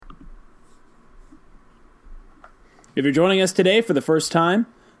If you're joining us today for the first time,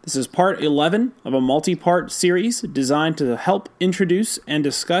 this is part 11 of a multi-part series designed to help introduce and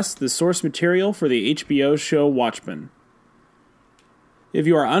discuss the source material for the HBO show Watchmen. If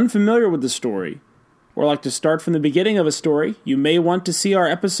you are unfamiliar with the story, or like to start from the beginning of a story, you may want to see our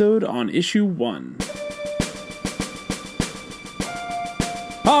episode on issue 1.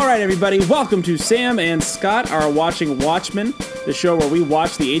 Alright everybody, welcome to Sam and Scott are watching Watchmen, the show where we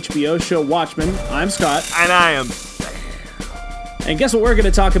watch the HBO show Watchmen. I'm Scott. And I am. And guess what we're going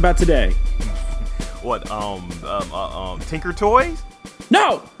to talk about today? What, Tinker Toys?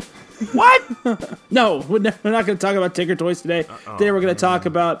 No! What? No, we're not going to talk about Tinker Toys today. Today we're going to talk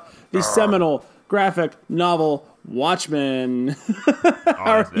about the seminal graphic novel Watchmen.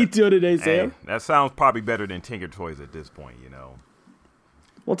 How are you doing today, Sam? Hey, that sounds probably better than Tinker Toys at this point, you know.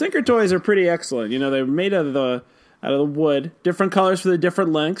 Well, Tinker Toys are pretty excellent. You know, they're made out of the wood, different colors for the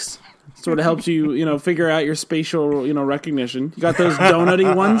different lengths. Sort of helps you, figure out your spatial, recognition. You got those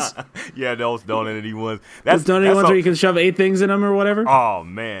donutty ones? Yeah, those donutty ones. Those donutty ones where you can shove 8 things in them or whatever? Oh,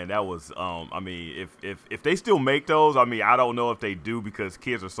 man, that was, if they still make those, I don't know if they do because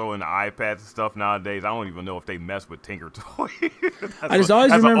kids are so into iPads and stuff nowadays. I don't even know if they mess with Tinker Toys. That's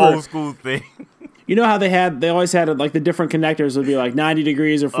an old school thing. You know how they always had like the different connectors would be like 90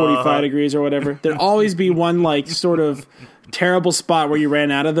 degrees or 45 degrees or whatever? There'd always be one like sort of terrible spot where you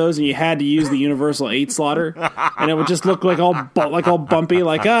ran out of those and you had to use the universal 8 slaughter, and it would just look like all bumpy,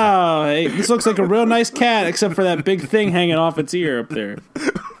 like, oh, hey, this looks like a real nice cat except for that big thing hanging off its ear up there.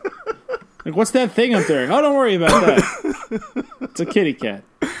 Like, what's that thing up there? Oh, don't worry about that. It's a kitty cat.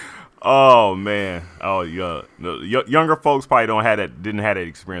 Oh man! Oh yeah, younger folks probably didn't have that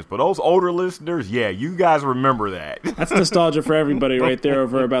experience, but those older listeners, yeah, you guys remember that. That's nostalgia for everybody right there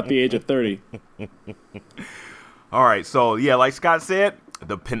over about the age of 30. All right, so yeah, like Scott said,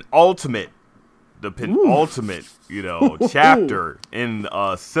 the penultimate, chapter in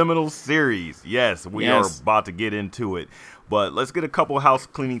a seminal series. Yes, we are about to get into it. But let's get a couple house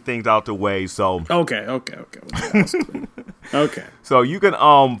cleaning things out the way. So okay. Okay. So you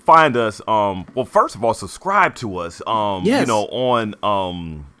can find us. Well, first of all, subscribe to us. On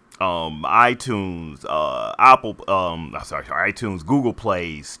iTunes, Apple. iTunes, Google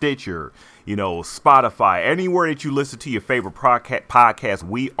Play, Stitcher. Spotify. Anywhere that you listen to your favorite podcast,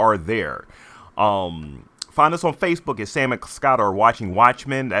 we are there. Find us on Facebook at Sam and Scott are watching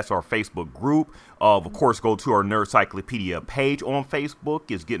Watchmen. That's our Facebook group. Of course, go to our Nerdcyclopedia page on Facebook.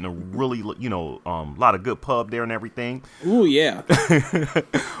 It's getting a really, lot of good pub there and everything. Ooh, yeah.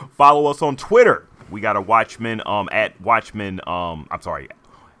 Follow us on Twitter. We got a Watchmen at Watchmen.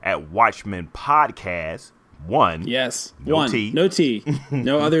 At Watchmen Podcast 1. Yes, no 1. T. No T.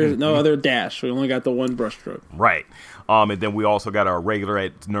 No other dash. We only got the one brushstroke. Right. And then we also got our regular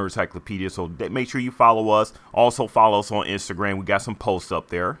at Nerdcyclopedia, so make sure you follow us. Also follow us on Instagram. We got some posts up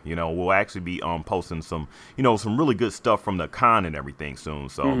there. We'll actually be posting some, some really good stuff from the con and everything soon.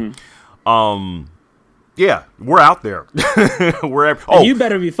 So, yeah, we're out there. You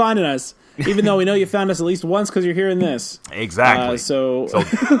better be finding us. Even though we know you found us at least once because you're hearing this. Exactly. So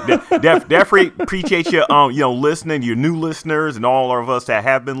definitely appreciate you, listening, your new listeners, and all of us that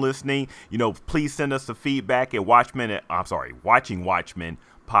have been listening. Please send us the feedback at Watching Watchmen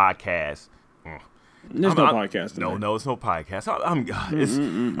podcast. There's no podcast. No, it's no podcast.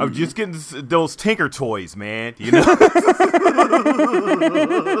 I'm just getting those Tinker Toys, man.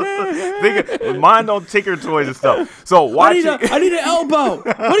 Mind on Tinker Toys and stuff. So watching. I need an elbow.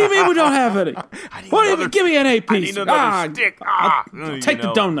 What do you mean we don't have any? Give me an 8-piece. I need stick. Take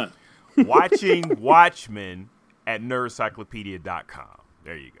the donut. Watching Watchmen at nerdcyclopedia.com.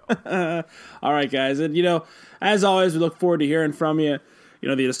 There you go. All right, guys, and as always, we look forward to hearing from you.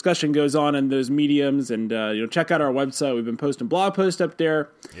 The discussion goes on in those mediums, and check out our website. We've been posting blog posts up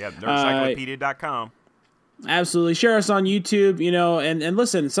there. Yeah, nerdcyclopedia.com. Absolutely. Share us on YouTube, and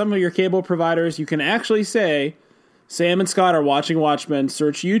listen, some of your cable providers, you can actually say, Sam and Scott are watching Watchmen,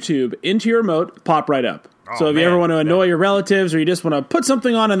 search YouTube, into your remote, pop right up. So if you ever want to annoy your relatives, or you just want to put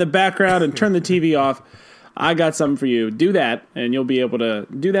something on in the background and turn the TV off, I got something for you. Do that, and you'll be able to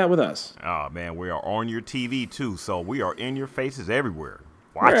do that with us. Oh, man, we are on your TV, too, so we are in your faces everywhere.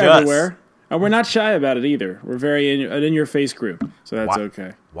 Watch us. Everywhere. And we're not shy about it either. We're very an in-your-face group, so that's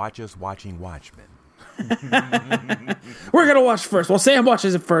okay. Watch us watching Watchmen. We're going to watch first. Well, Sam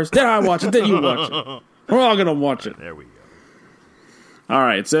watches it first, then I watch it, then you watch it. We're all going to watch it. There we go. All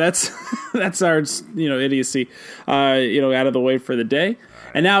right, so that's our idiocy out of the way for the day. Right.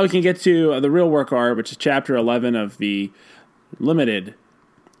 And now we can get to the real work art, which is chapter 11 of the limited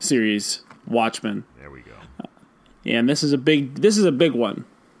series Watchmen. There we go. And this is a big one.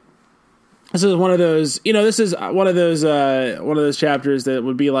 this is one of those, this is one of those chapters that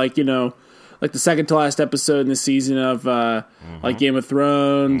would be like, like the second to last episode in the season of like Game of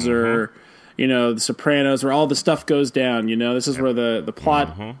Thrones or, The Sopranos, where all the stuff goes down. This is where the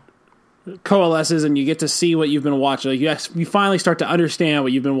plot coalesces and you get to see what you've been watching. Like you finally start to understand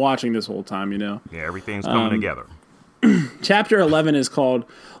what you've been watching this whole time. Yeah, everything's coming together. Chapter 11 is called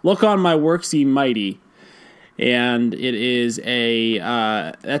 "Look on My Works, Ye Mighty." And it is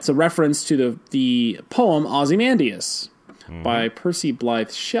that's a reference to the poem Ozymandias by Percy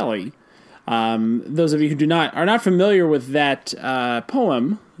Blythe Shelley. Those of you who are not familiar with that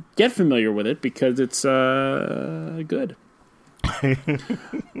poem, get familiar with it because it's good.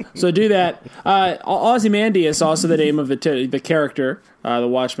 So do that. Ozymandias, also the name of the character, the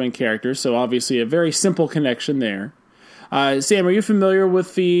Watchmen character. So obviously a very simple connection there. Sam, are you familiar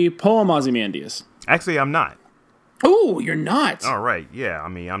with the poem Ozymandias? Actually, I'm not. Oh, you're not. All right. Yeah. I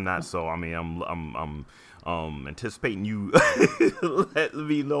mean, I'm not. So, I mean, I'm anticipating you let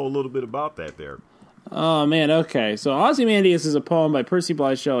me know a little bit about that there. Oh man. Okay. So, Ozymandias is a poem by Percy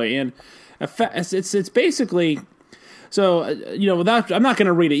Blythe Shelley, and it's basically. So, I'm not going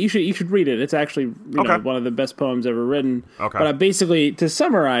to read it. You should read it. It's actually one of the best poems ever written. Okay. But basically, to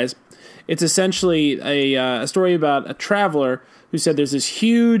summarize, it's essentially a story about a traveler who said there's this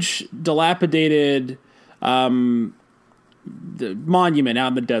huge, dilapidated the monument out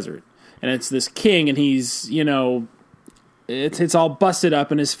in the desert, and it's this king, and he's it's all busted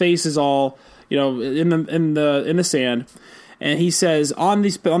up, and his face is all in the sand, and he says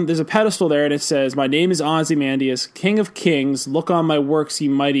there's a pedestal there, and it says, "My name is Ozymandias, King of Kings. Look on my works, ye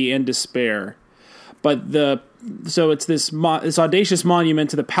mighty, and despair." But so it's this audacious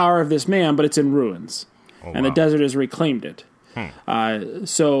monument to the power of this man, but it's in ruins, and the desert has reclaimed it.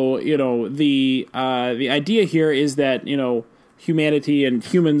 So the idea here is that humanity and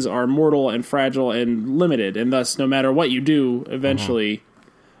humans are mortal and fragile and limited, and thus no matter what you do, eventually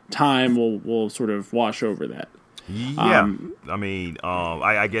time will sort of wash over that. Yeah, I mean,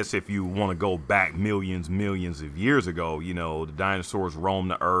 I guess if you want to go back millions of years ago, the dinosaurs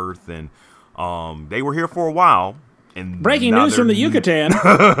roamed the earth, and they were here for a while. And breaking news from the Yucatan.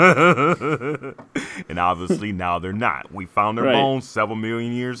 And obviously now they're not. We found their bones several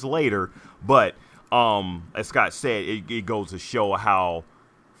million years later. But as Scott said, it goes to show how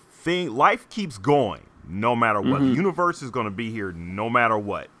life keeps going no matter what. The universe is going to be here no matter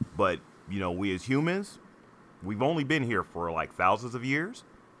what. But, we as humans, we've only been here for like thousands of years.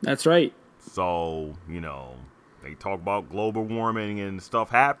 That's right. So, they talk about global warming and stuff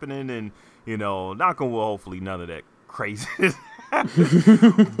happening, and, knock on wood, hopefully none of that crazy. But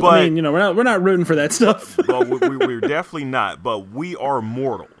I mean, we're not rooting for that stuff. But we're definitely not. But we are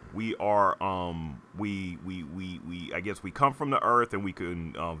mortal. We are we I guess we come from the earth, and we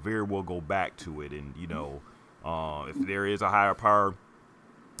can very well go back to it. And if there is a higher power,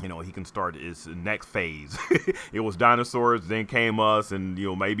 he can start his next phase. It was dinosaurs, then came us, and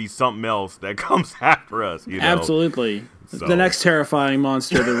maybe something else that comes after us. Absolutely, so. The next terrifying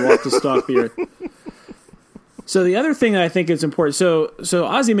monster to walk to stalk the earth. So the other thing that I think is important, so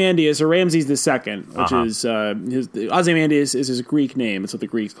Ozymandias, or Ramses II, which is Ozymandias is his Greek name. That's what the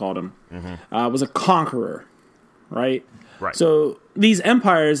Greeks called him. Was a conqueror, right? Right. So these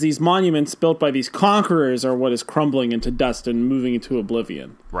empires, these monuments built by these conquerors, are what is crumbling into dust and moving into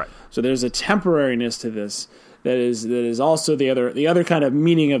oblivion. Right. So there's a temporariness to this that is also the other kind of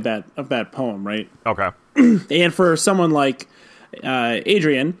meaning of that poem, right? Okay. And for someone like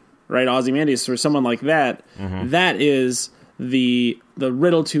Adrian. Right, Ozymandias, for someone like that, that is the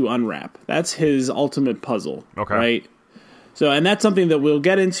riddle to unwrap. That's his ultimate puzzle. Okay. Right? So, and that's something that we'll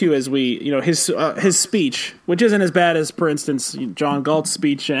get into as we, his speech, which isn't as bad as, for instance, John Galt's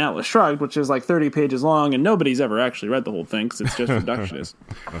speech in Atlas Shrugged, which is like 30 pages long, and nobody's ever actually read the whole thing because it's just reductionist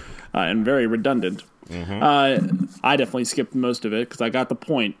and very redundant. I definitely skipped most of it because I got the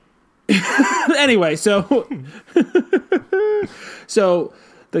point. Anyway, so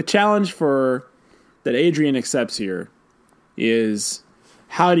the challenge that Adrian accepts here is,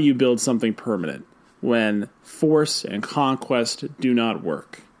 how do you build something permanent when force and conquest do not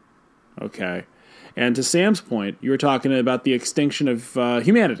work? Okay. And to Sam's point, you were talking about the extinction of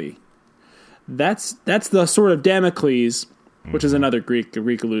humanity. That's the sort of Damocles, which is another Greek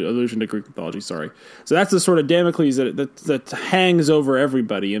allusion to Greek mythology. Sorry. So that's the sort of Damocles that hangs over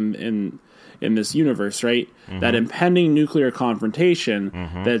everybody in this universe, right? That impending nuclear confrontation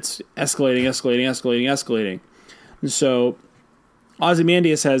that's escalating. And so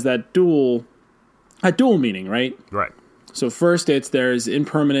Ozymandias has that dual meaning, right? Right. So first there's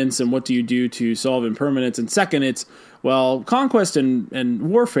impermanence, and what do you do to solve impermanence? And second, it's, well, conquest and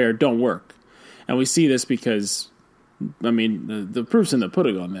warfare don't work. And we see this because, I mean, the proof's in the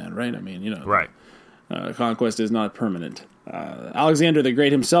pudding on that, right? I mean, Right. Conquest is not permanent. Alexander the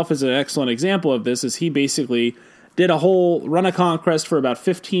Great himself is an excellent example of this, as he basically did a whole run of conquest for about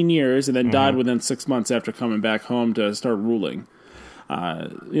 15 years and then died within 6 months after coming back home to start ruling.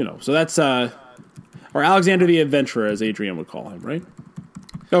 So that's, or Alexander the Adventurer, as Adrian would call him, right?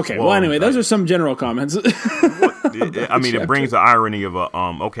 Okay, well anyway, those are some general comments. I mean, it brings the irony of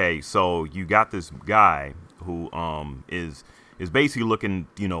okay, so you got this guy who is basically looking,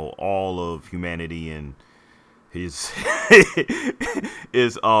 all of humanity and his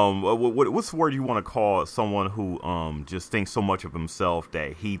is what's the word you want to call someone who just thinks so much of himself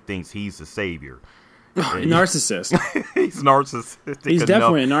that he thinks he's the savior. Narcissist. He's narcissistic. He's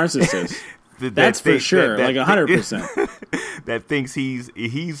definitely a narcissist. That's for sure, like 100%. That thinks he's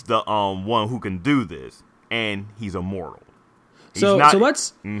the one who can do this, and he's immortal. So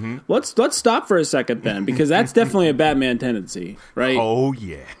let's stop for a second then, because that's definitely a Batman tendency, right? Oh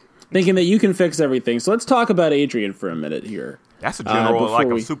yeah, thinking that you can fix everything. So let's talk about Adrian for a minute here. That's a general of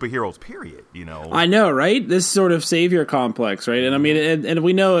superheroes. Period. I know, right? This sort of savior complex, right? And I mean, and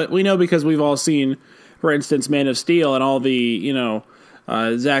we know it. We know because we've all seen, for instance, Man of Steel and all the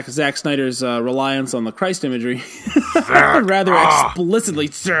Zack Snyder's reliance on the Christ imagery, rather explicitly.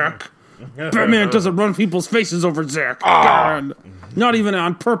 Zack, Batman doesn't run people's faces over Zack. God. Not even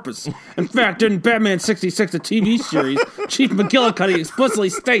on purpose. In fact, in Batman 66, a TV series, Chief McGillicuddy explicitly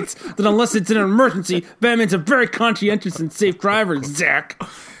states that unless it's an emergency, Batman's a very conscientious and safe driver, Zack.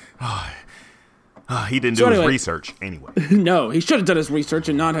 He didn't do his research anyway. No, he should have done his research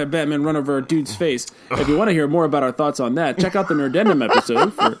and not have Batman run over a dude's face. If you want to hear more about our thoughts on that, check out the Nerdendum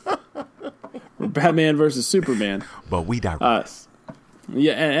episode for Batman versus Superman. But we digress.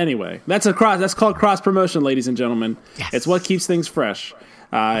 Anyway, that's called cross promotion, ladies and gentlemen. Yes. It's what keeps things fresh,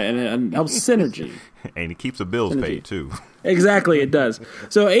 and it helps synergy. And it keeps the bills paid too. Exactly, it does.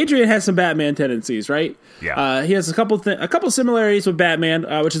 So Adrian has some Batman tendencies, right? Yeah. He has a couple similarities with Batman,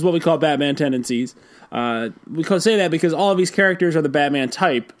 which is what we call Batman tendencies. We could say that because all of these characters are the Batman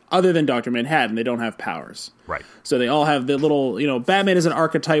type, other than Dr. Manhattan. They don't have powers. Right. So they all have the little, Batman is an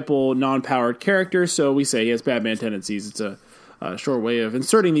archetypal, non-powered character, so we say he has Batman tendencies. It's a short way of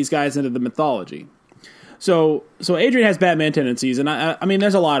inserting these guys into the mythology. So Adrian has Batman tendencies, and I mean,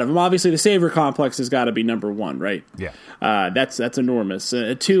 there's a lot of them. Obviously, the savior complex has got to be number one, right? Yeah. That's enormous.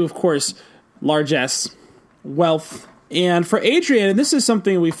 Two, of course, largesse, wealth. And for Adrian, and this is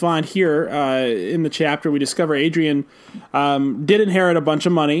something we find here in the chapter, we discover Adrian did inherit a bunch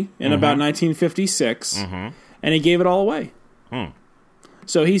of money in about 1956, and he gave it all away.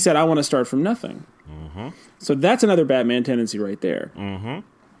 So he said, I want to start from nothing. So that's another Batman tendency right there.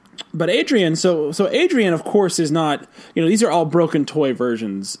 But Adrian, so Adrian, of course, is not, these are all broken toy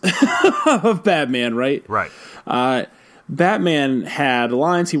versions of Batman, right? Right. Batman had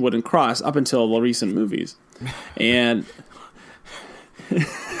lines he wouldn't cross up until the recent movies. And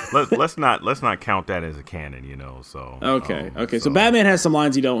let's not count that as a canon, so. Okay. So Batman has some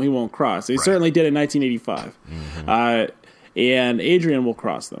lines he won't cross. He certainly did in 1985. And Adrian will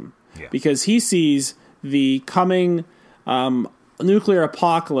cross them. Yeah. Because he sees the coming nuclear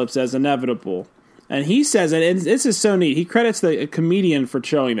apocalypse as inevitable. And he says, and this is so neat, he credits the comedian for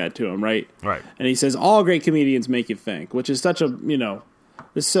showing that to him, right? Right. And he says, all great comedians make you think, which is such a,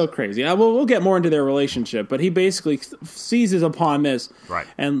 it's so crazy. We'll get more into their relationship, but he basically seizes upon this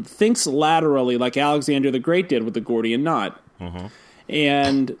and thinks laterally like Alexander the Great did with the Gordian knot.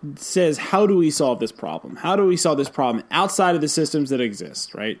 And says, how do we solve this problem? How do we solve this problem outside of the systems that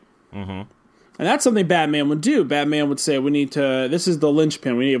exist, right? And that's something Batman would do. Batman would say, this is the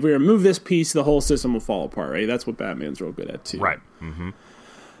linchpin. If we remove this piece, the whole system will fall apart, right? That's what Batman's real good at, too. Right.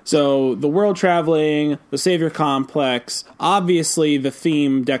 So the world traveling, the savior complex, obviously the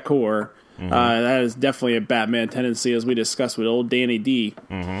theme decor, that is definitely a Batman tendency, as we discussed with old Danny D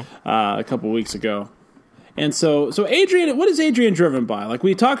a couple weeks ago. And so Adrian, what is Adrian driven by? Like,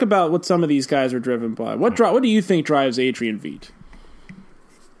 we talk about what some of these guys are driven by. What do you think drives Adrian Veidt?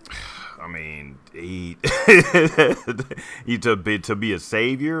 I mean, he to be a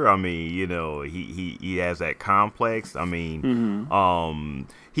savior. I mean, he has that complex. I mean,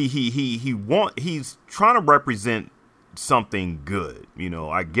 he's trying to represent something good.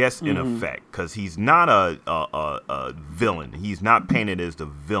 I guess in effect, because he's not a villain. He's not painted as the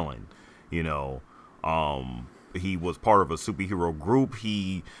villain. He was part of a superhero group.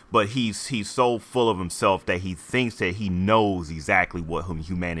 But he's so full of himself that he thinks that he knows exactly what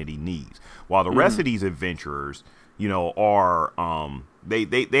humanity needs. While the rest of these adventurers, are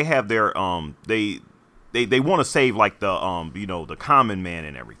they have their they want to save like the the common man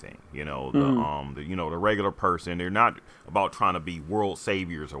and everything, the regular person. They're not about trying to be world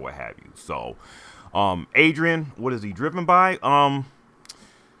saviors or what have you. So Adrian, what is he driven by?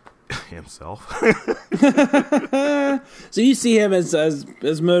 Himself. So you see him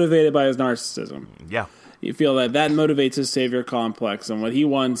as motivated by his narcissism. Yeah. You feel that motivates his savior complex, and what he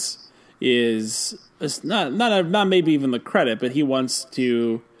wants is not maybe even the credit, but he wants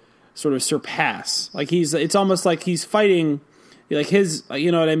to sort of surpass. Like it's almost like he's fighting, like his,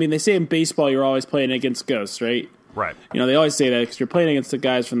 you know what I mean? They say in baseball you're always playing against ghosts, right? Right. They always say that because you're playing against the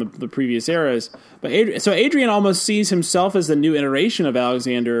guys from the previous eras. But Adrian almost sees himself as the new iteration of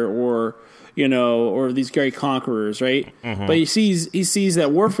Alexander, or these great conquerors, right? Mm-hmm. But he sees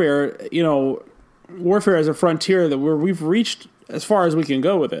that warfare, warfare as a frontier that we've reached as far as we can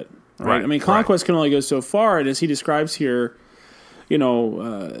go with it. Right. I mean, conquest can only go so far, and as he describes here,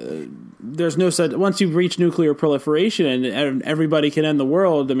 there's no such. Once you reach nuclear proliferation and everybody can end the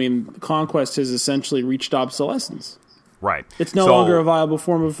world, I mean, conquest has essentially reached obsolescence. Right. It's no longer a viable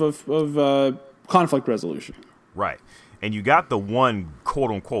form of conflict resolution. Right. And you got the one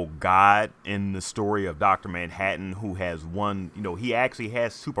quote unquote god in the story of Dr. Manhattan who has one. He actually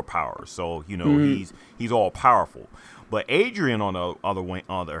has superpowers. So he's all powerful. But Adrian, on the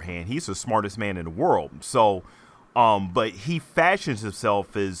other hand, he's the smartest man in the world. So. But he fashions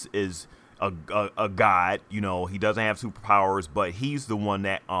himself as a god. He doesn't have superpowers, but he's the one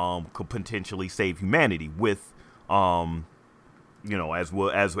that could potentially save humanity with as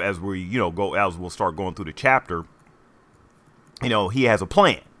we'll start going through the chapter. He has a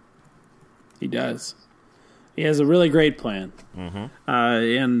plan. He does. He has a really great plan. Mm-hmm.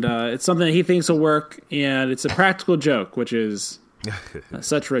 And it's something that he thinks will work, and it's a practical joke, which is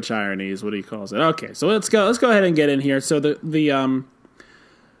such rich irony is what he calls it. Okay, so let's go ahead and get in here. So the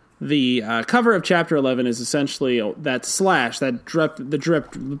cover of chapter 11 is essentially that slash,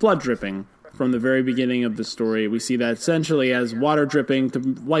 the blood dripping from the very beginning of the story. We see that essentially as water dripping to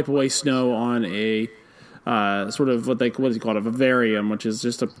wipe away snow on a sort of what is it called, a vivarium, which is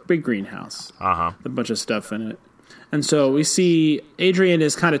just a big greenhouse with a bunch of stuff in it. And so we see Adrian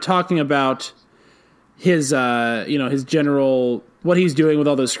is kind of talking about his his general, what he's doing with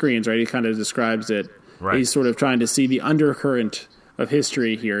all those screens, right? He kind of describes it. Right. He's sort of trying to see the undercurrent of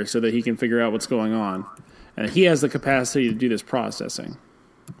history here so that he can figure out what's going on. And he has the capacity to do this processing.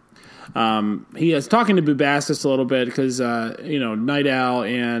 He is talking to Bubastis a little bit because, Night Owl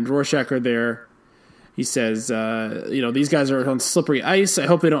and Rorschach are there. He says, these guys are on slippery ice. I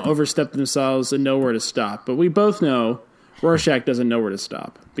hope they don't overstep themselves and know where to stop. But we both know Rorschach doesn't know where to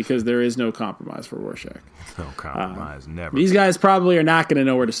stop because there is no compromise for Rorschach. No compromise, never. These guys probably are not going to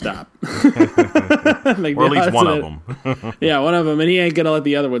know where to stop. Or at least one of them. Yeah, one of them, and he ain't going to let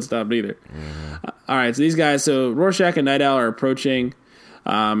the other one stop either. Mm-hmm. All right, so these guys, Rorschach and Night Owl are approaching.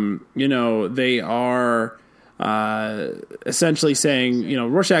 They are essentially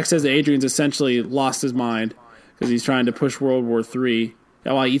saying, Rorschach says that Adrian's essentially lost his mind because he's trying to push World War III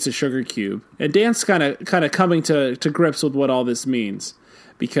while he eats a sugar cube. And Dan's kind of coming to grips with what all this means,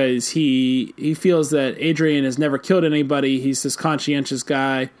 because he feels that Adrian has never killed anybody. He's this conscientious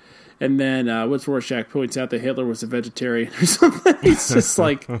guy. And then Rorschach points out that Hitler was a vegetarian or something. He's just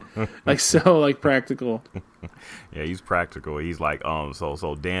like so practical. Yeah, he's practical. He's like,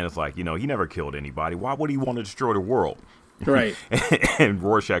 so Dan is like, he never killed anybody. Why would he want to destroy the world? Right. And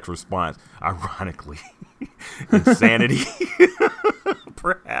Rorschach's response, ironically, insanity.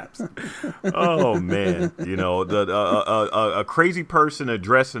 Perhaps. Oh man, a crazy person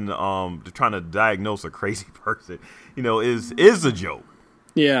addressing trying to diagnose a crazy person, is a joke.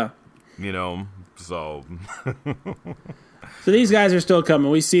 Yeah. So these guys are still coming.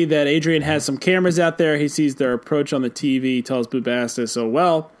 We see that Adrian has some cameras out there. He sees their approach on the TV. He tells Bubastis,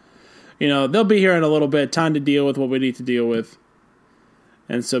 they'll be here in a little bit. Time to deal with what we need to deal with.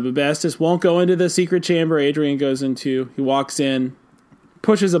 And so Bubastis won't go into the secret chamber Adrian goes into. He walks in,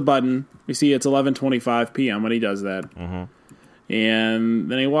 pushes a button. We see it's 11:25 p.m. when he does that. Mm-hmm. And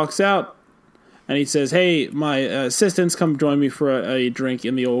then he walks out. And he says, hey, my assistants, come join me for a drink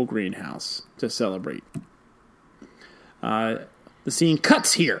in the old greenhouse to celebrate. The scene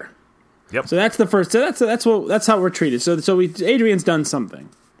cuts here. Yep. So that's the first. So that's how we're treated. So Adrian's done something.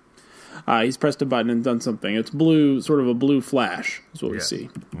 He's pressed a button and done something. It's blue, sort of a blue flash is what we see.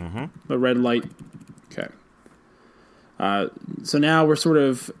 Mm-hmm. The red light. Okay. So now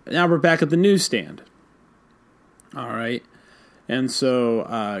we're back at the newsstand. All right. And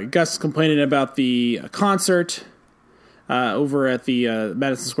so Gus is complaining about the concert over at the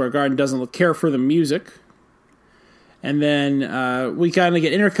Madison Square Garden, doesn't care for the music. And then we kind of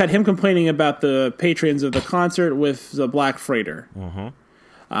get intercut him complaining about the patrons of the concert with the Black Freighter.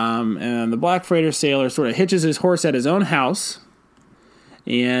 And the Black Freighter sailor sort of hitches his horse at his own house,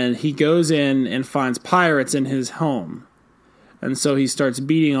 and he goes in and finds pirates in his home. And so he starts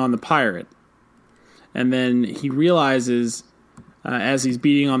beating on the pirate. And then he realizes, as he's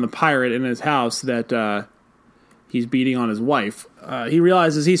beating on the pirate in his house, that he's beating on his wife. He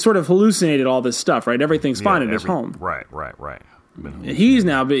realizes he's sort of hallucinated all this stuff, right? Everything's fine in his home. Right. And he's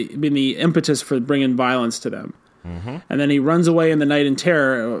now been the impetus for bringing violence to them. And then he runs away in the night in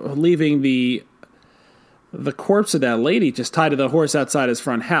terror, leaving the corpse of that lady just tied to the horse outside his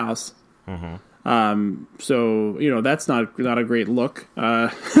front house. So, that's not a great look.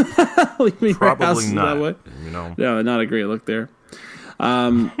 Leaving her house not. That way. No, not a great look there.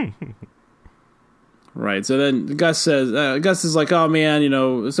 Right. So then Gus says, Gus is like, oh man,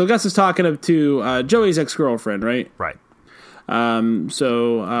 so Gus is talking to Joey's ex-girlfriend, right? Right.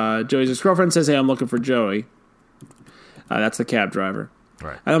 So Joey's ex-girlfriend says, hey, I'm looking for Joey. That's the cab driver.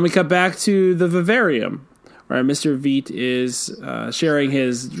 Right. And then we cut back to the vivarium, where Mr. Veet is sharing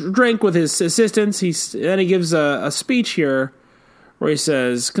his drink with his assistants. Then he gives a speech here where he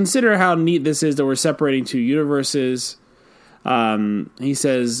says, consider how neat this is that we're separating two universes. He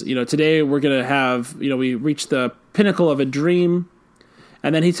says, today we're going to have, we reached the pinnacle of a dream.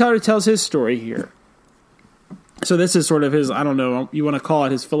 And then he tells his story here. So this is sort of his, I don't know, you want to call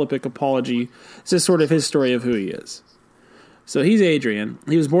it his Philippic apology. This is sort of his story of who he is. So he's Adrian.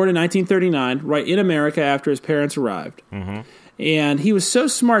 He was born in 1939, right in America after his parents arrived. And he was so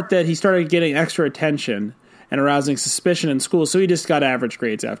smart that he started getting extra attention and arousing suspicion in school, so he just got average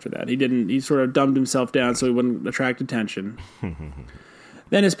grades after that. He sort of dumbed himself down so he wouldn't attract attention.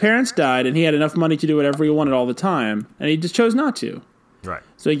 Then his parents died, and he had enough money to do whatever he wanted all the time, and he just chose not to. Right.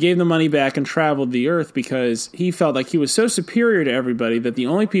 So he gave the money back and traveled the earth because he felt like he was so superior to everybody that the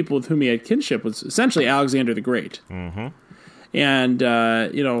only people with whom he had kinship was essentially Alexander the Great. And,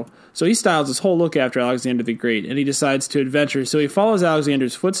 so he styles his whole look after Alexander the Great, and he decides to adventure. So he follows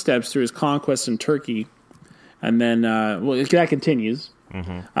Alexander's footsteps through his conquest in Turkey. And then, that continues.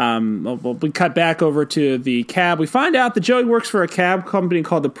 We cut back over to the cab. We find out that Joey works for a cab company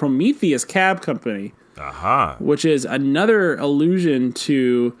called the Prometheus Cab Company. Which is another allusion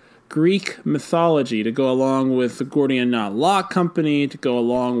to Greek mythology to go along with the Gordian Knot Lock Company, to go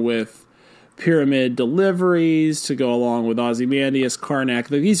along with Pyramid Deliveries, to go along with Ozymandias, Karnak.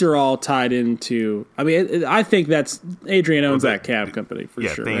 These are all tied into. I mean, I think that's Adrian owns that cab company for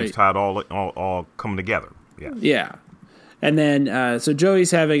sure. Yeah, things tied all coming together. Yeah. And then, so Joey's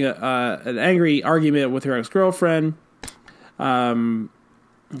having an angry argument with her ex-girlfriend.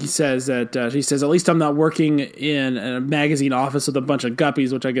 He says that she says, at least I'm not working in a magazine office with a bunch of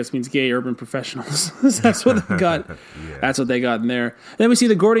guppies, which I guess means gay urban professionals. That's what they got. That's what they got in there. And then we see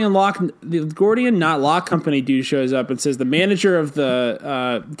the Gordian Knot Lock Company dude shows up and says the manager of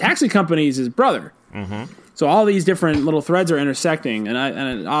the taxi company is his brother. So all these different little threads are intersecting,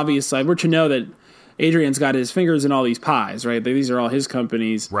 and obviously we're to know that Adrian's got his fingers in all these pies, right? These are all his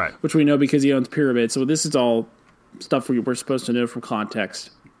companies, right? Which we know because he owns Pyramid. So this is all stuff we're supposed to know from context.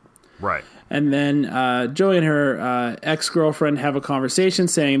 Right. And then Joey and her ex-girlfriend have a conversation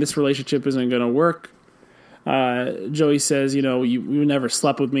saying this relationship isn't going to work. Joey says, you never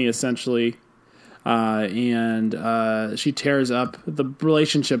slept with me, essentially. And she tears up the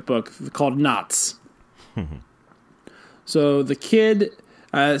relationship book called Knots. So the kid...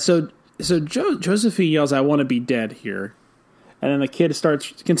 Josephine yells, I want to be dead here. And then the kid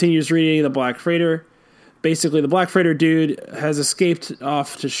continues reading the Black Freighter. Basically, the Black Freighter dude has escaped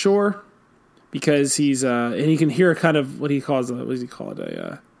off to shore because he's and he can hear kind of what does he call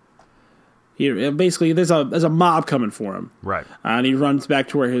it? Basically, there's a mob coming for him, right? And he runs back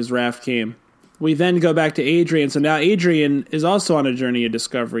to where his raft came. We then go back to Adrian. So now Adrian is also on a journey of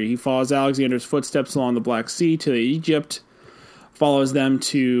discovery. He follows Alexander's footsteps along the Black Sea to Egypt, follows them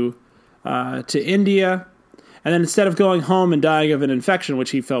to India, and then instead of going home and dying of an infection, which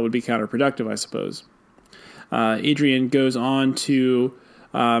he felt would be counterproductive, I suppose. Adrian goes on to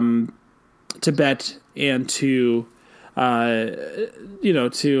Tibet and to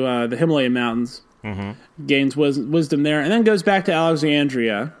the Himalayan mountains, gains wisdom there, and then goes back to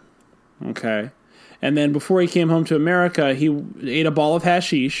Alexandria. Okay, and then before he came home to America, he ate a ball of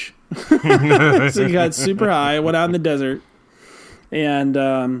hashish, so he got super high, went out in the desert,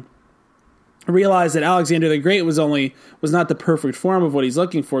 and realized that Alexander the Great was not the perfect form of what he's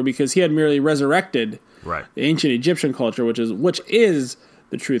looking for because he had merely resurrected. Right. The ancient Egyptian culture, which is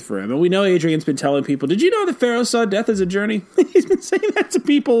the truth for him. And we know Adrian's been telling people, did you know the Pharaoh saw death as a journey? He's been saying that to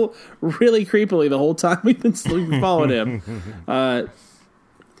people really creepily the whole time we've been following him.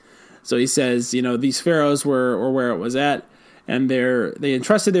 So he says, these pharaohs were where it was at, and they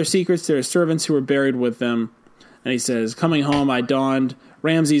entrusted their secrets to their servants who were buried with them. And he says, coming home, I donned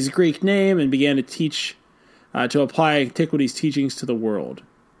Ramses' Greek name and began to teach, to apply antiquities teachings to the world.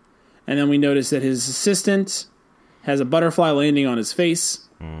 And then we notice that his assistant has a butterfly landing on his face.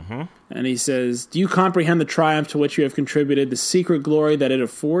 Mm-hmm. And he says, do you comprehend the triumph to which you have contributed, the secret glory that it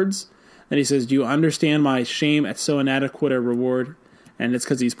affords? And he says, do you understand my shame at so inadequate a reward? And it's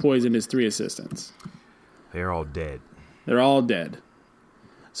because he's poisoned his 3 assistants. They're all dead. They're all dead.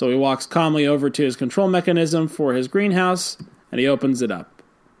 So he walks calmly over to his control mechanism for his greenhouse, and he opens it up.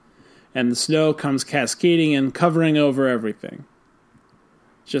 And the snow comes cascading and covering over everything.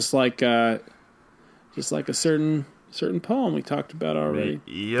 Just like a certain poem we talked about already.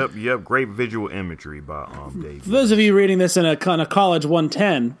 Yep. Great visual imagery by Dave. For those of you reading this in a college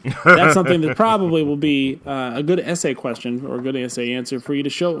 110, that's something that probably will be a good essay question or a good essay answer for you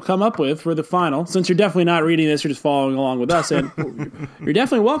to come up with for the final. Since you're definitely not reading this, you're just following along with us, and you're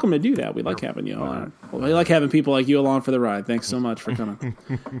definitely welcome to do that. We like having you along. We like having people like you along for the ride. Thanks so much for coming.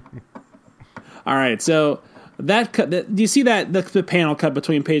 All right, so. Do you see that the panel cut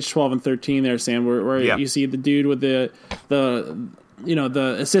between page 12 and 13 there, Sam, where you see the dude with the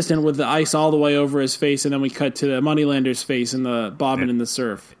assistant with the ice all the way over his face, and then we cut to the moneylender's face and the bobbing in the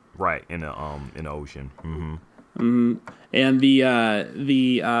surf, right in the ocean. Mm-hmm. Mm-hmm. And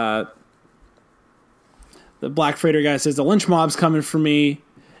the black freighter guy says the lynch mob's coming for me,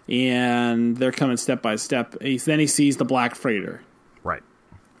 and they're coming step by step. Then he sees the black freighter. Right.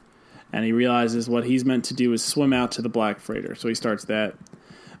 And he realizes what he's meant to do is swim out to the black freighter. So he starts that.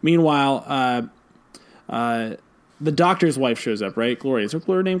 Meanwhile, the doctor's wife shows up, right? Gloria. Is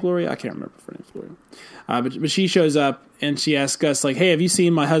her name Gloria? I can't remember if her name's Gloria. But she shows up, and she asks Gus, like, hey, have you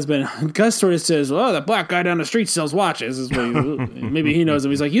seen my husband? And Gus sort of says, oh, that black guy down the street sells watches. Is what maybe he knows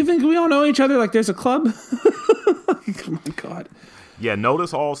him. He's like, you think we all know each other? Like there's a club? Come on, God. Yeah,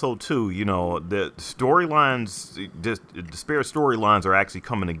 notice also, too, the storylines, the disparate storylines are actually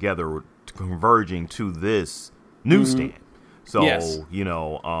coming together, converging to this newsstand. So, yes.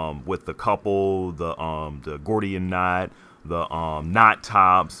 With the couple, the Gordian knot, the knot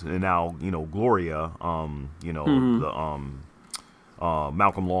tops, and now, Gloria, the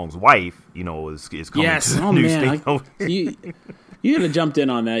Malcolm Long's wife, is coming to the newsstand. You could have jumped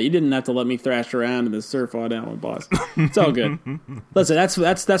in on that. You didn't have to let me thrash around in the surf all down with boss. It's all good. Listen, that's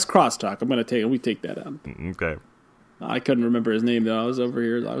crosstalk. I'm gonna take that out. Okay. I couldn't remember his name though. I was over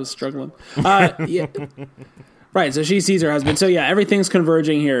here. I was struggling. Yeah. Right. So she sees her husband. So yeah, everything's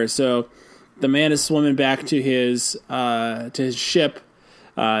converging here. So the man is swimming back to his ship.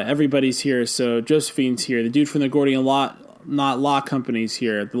 Everybody's here. So Josephine's here. The dude from the Gordian Law Company's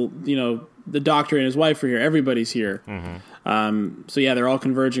here. The doctor and his wife are here. Everybody's here. Mm-hmm. So yeah, they're all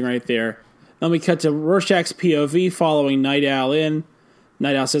converging right there. Then we cut to Rorschach's POV following Night Owl in.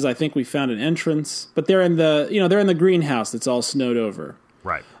 Night Owl says, "I think we found an entrance," but they're in the greenhouse that's all snowed over.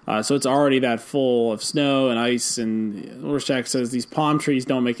 Right. So it's already that full of snow and ice. And Rorschach says these palm trees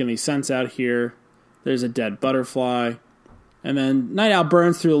don't make any sense out here. There's a dead butterfly, and then Night Owl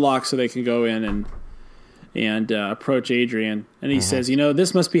burns through the lock so they can go in and approach Adrian. And he says,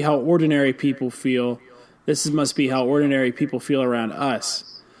 this must be how ordinary people feel. Must be how ordinary people feel around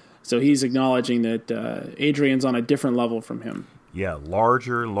us. So he's acknowledging that Adrian's on a different level from him. Yeah,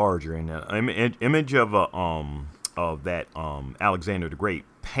 larger, and the image of that Alexander the Great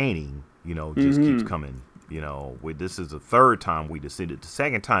painting, just keeps coming. This is the third time we descended. The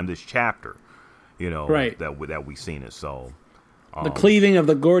second time this chapter, right, that we've seen it. So the cleaving of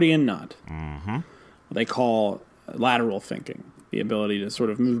the Gordian knot. Mm-hmm. They call lateral thinking, the ability to sort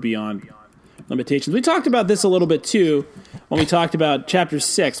of move beyond limitations. We talked about this a little bit too when we talked about chapter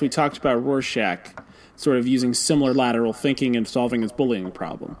 6. We talked about Rorschach sort of using similar lateral thinking and solving his bullying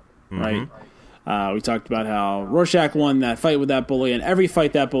problem, right? We talked about how Rorschach won that fight with that bully, and every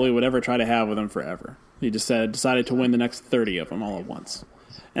fight that bully would ever try to have with him forever. He just decided to win the next 30 of them all at once.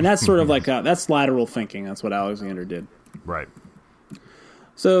 And that's sort of like that's lateral thinking. That's what Alexander did. Right.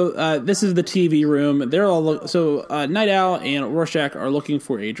 So this is the TV room. They're all Night Owl and Rorschach are looking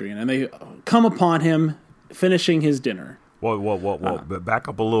for Adrian, and they come upon him finishing his dinner. Whoa. But back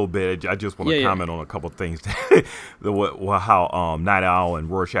up a little bit. I just want to comment on a couple of things. How Night Owl and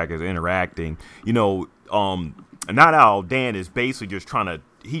Rorschach is interacting. Night Owl, Dan, is basically just trying to...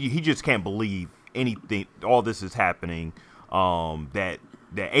 He just can't believe anything. All this is happening. That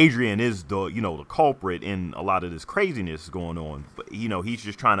Adrian is the culprit in a lot of this craziness going on. But he's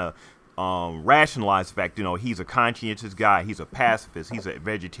just trying to rationalize the fact he's a conscientious guy, he's a pacifist, he's a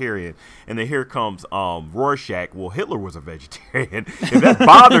vegetarian, and then here comes Rorschach. Well, Hitler was a vegetarian. If that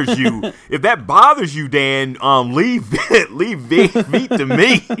bothers you, Dan, leave meat to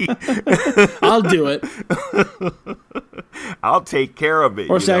me. I'll do it. I'll take care of it.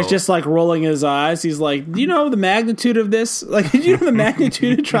 Rorschach's just like rolling his eyes. He's like, do you know the magnitude of this? Like, do you know the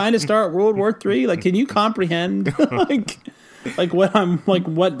magnitude of trying to start World War III? Like, can you comprehend?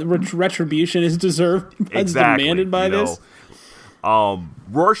 what retribution is deserved, demanded by this?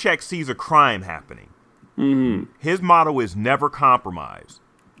 Rorschach sees a crime happening. Mm-hmm. His motto is never compromise,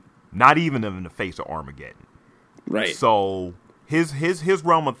 not even in the face of Armageddon. Right. So his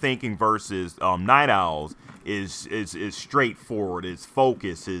realm of thinking versus Night Owl's is straightforward. His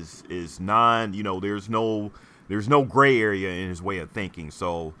focus is non. There's no gray area in his way of thinking.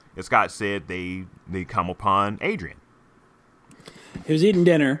 So as Scott said, they come upon Adrian. He was eating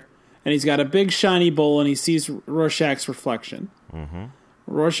dinner, and he's got a big shiny bowl, and he sees Rorschach's reflection. Mm-hmm.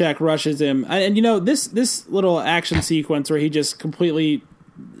 Rorschach rushes him, and this little action sequence where he just completely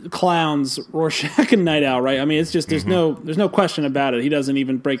clowns Rorschach and Night Owl, right? I mean, it's just there's no question about it. He doesn't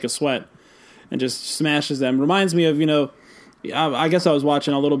even break a sweat, and just smashes them. Reminds me of I guess I was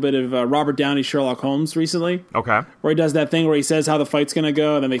watching a little bit of Robert Downey Sherlock Holmes recently. Okay. Where he does that thing where he says how the fight's going to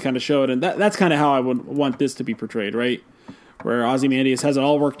go, and then they kind of show it, and that's kind of how I would want this to be portrayed, right? Where Ozymandias has it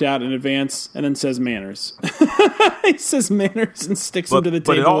all worked out in advance and then says manners. He says manners and sticks him to the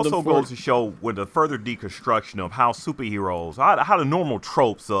table. But it also goes to show with the further deconstruction of how superheroes, how the normal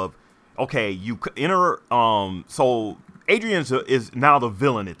tropes of, okay, you enter, so Adrian is now the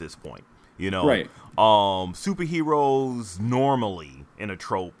villain at this point, Right. Superheroes normally in a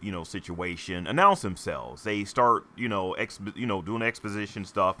trope, situation, announce themselves. They start, doing exposition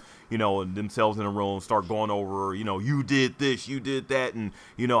stuff, themselves in a room, start going over, you did this, you did that, and,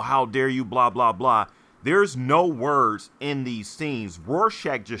 how dare you, blah, blah, blah. There's no words in these scenes.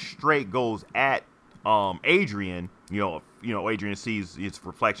 Rorschach just straight goes at Adrian. Adrian sees its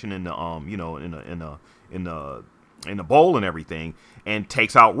reflection in the in the bowl and everything, and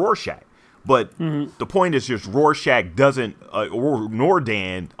takes out Rorschach. But the point is just Rorschach doesn't, nor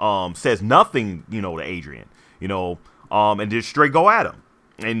Dan says nothing, to Adrian, and just straight go at him.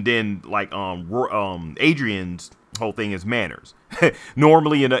 And then Adrian's whole thing is manners.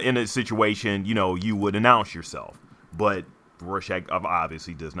 Normally in a situation, you would announce yourself, but Rorschach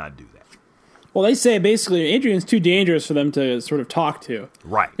obviously does not do that. Well, they say basically Adrian's too dangerous for them to sort of talk to.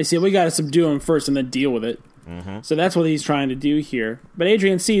 Right. They say we got to subdue him first and then deal with it. Mm-hmm. So that's what he's trying to do here. But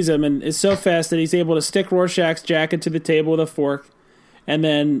Adrian sees him and is so fast that he's able to stick Rorschach's jacket to the table with a fork. And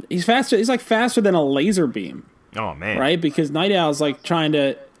then he's faster. He's like faster than a laser beam. Oh, man. Right? Because Night Owl's like trying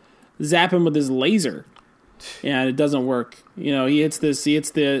to zap him with his laser. And it doesn't work. He hits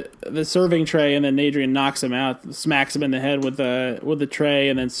the serving tray, and then Adrian knocks him out, smacks him in the head with the tray,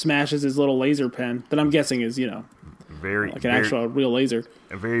 and then smashes his little laser pen that I'm guessing is, very like an actual real laser.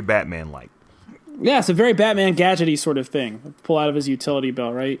 Very Batman-like. Yeah, it's a very Batman gadgety sort of thing. Pull out of his utility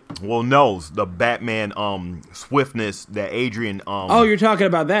belt, right? Well, no, the Batman swiftness that Adrian. Oh, you're talking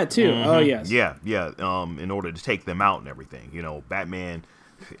about that too. Mm-hmm. Oh, yes. Yeah. In order to take them out and everything, Batman,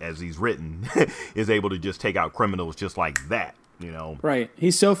 as he's written, is able to just take out criminals just like that. Right.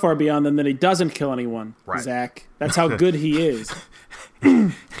 He's so far beyond them that he doesn't kill anyone. Right. Zach. That's how good he is.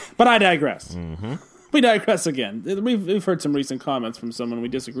 But I digress. Mm-hmm. We digress again. We've heard some recent comments from someone we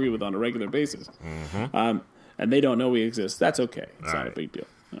disagree with on a regular basis. Mm-hmm. And they don't know we exist. That's okay. It's not a big deal.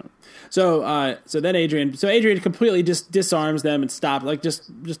 No. So then Adrian completely just disarms them and stops, like just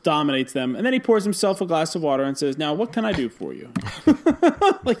dominates them. And then he pours himself a glass of water and says, "Now, what can I do for you?"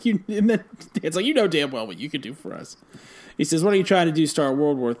 And then it's like, damn well what you could do for us. He says, "What are you trying to do? Start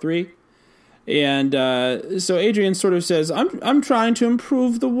World War III?" And so Adrian sort of says, I'm trying to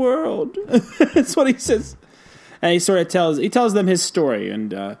improve the world. That's what he says. And he sort of tells them his story,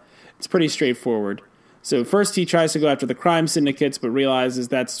 and it's pretty straightforward. So first he tries to go after the crime syndicates, but realizes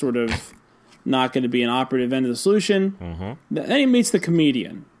that's sort of not going to be an operative end of the solution. Mm-hmm. Then he meets the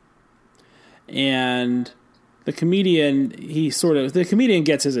comedian. And the comedian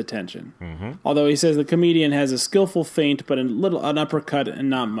gets his attention. Mm-hmm. Although he says the comedian has a skillful feint, but an uppercut and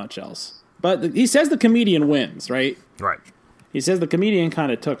not much else. But he says the comedian wins, right? Right. He says the comedian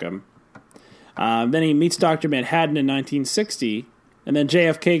kind of took him. Then he meets Dr. Manhattan in 1960, and then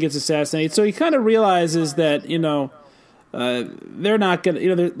JFK gets assassinated. So he kind of realizes that, they're not going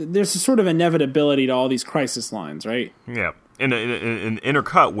to, there's a sort of inevitability to all these crisis lines, right? Yeah. in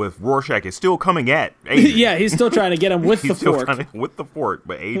intercut with Rorschach is still coming at Adrian. Yeah, he's still trying to get him with the fork. With the fork,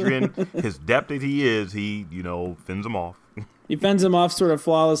 but Adrian, his depth that he is, he fends him off. He fends him off sort of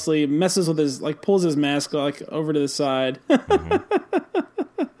flawlessly, messes with his, pulls his mask over to the side.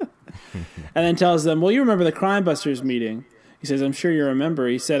 And then tells them, well, you remember the Crime Busters meeting. He says, I'm sure you remember.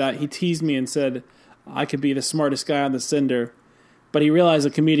 He said, he teased me and said I could be the smartest guy on the Cinder. But he realized the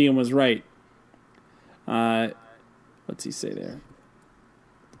comedian was right. What's he say there?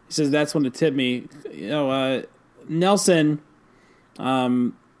 He says, that's when it tipped me. Nelson,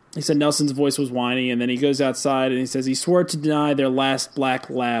 he said Nelson's voice was whiny, and then he goes outside and he says he swore to deny their last black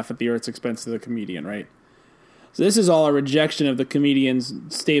laugh at the Earth's expense to the comedian, right? So this is all a rejection of the comedian's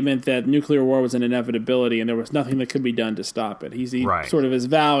statement that nuclear war was an inevitability and there was nothing that could be done to stop it. He sort of is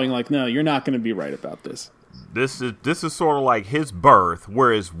vowing, no, you're not going to be right about this. This is sort of like his birth,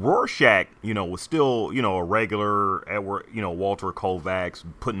 whereas Rorschach, was still, a regular Edward, Walter Kovacs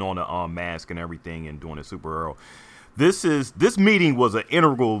putting on a mask and everything and doing a superhero. This meeting was an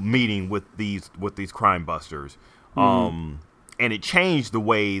integral meeting with these crime busters, and it changed the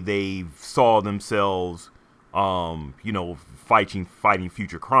way they saw themselves. Fighting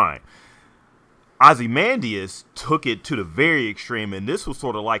future crime. Ozymandias took it to the very extreme, and this was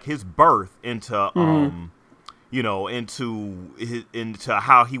sort of like his birth into, into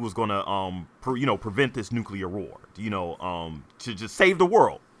how he was going to, prevent this nuclear war, to just save the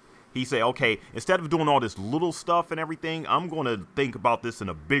world. He said, okay, instead of doing all this little stuff and everything, I'm going to think about this in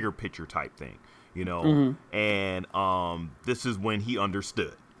a bigger picture type thing, and this is when he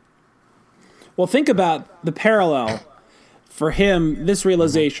understood. Well, think about the parallel for him, this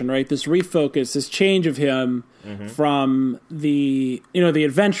realization, right? This refocus, this change of him from the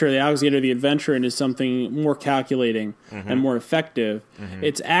adventure, the Alexander the Adventurer, into something more calculating and more effective.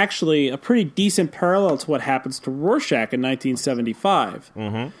 It's actually a pretty decent parallel to what happens to Rorschach in 1975.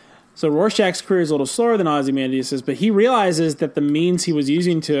 So Rorschach's career is a little slower than Ozymandias', but he realizes that the means he was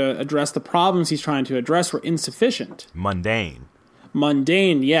using to address the problems he's trying to address were insufficient.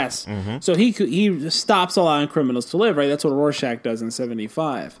 Mundane, yes. So he stops allowing criminals to live, right? That's what Rorschach does in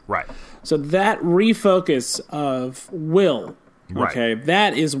 75. Right. So that refocus of will, okay,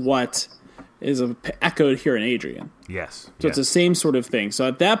 that is what is echoed here in Adrian. Yes. So it's the same sort of thing. So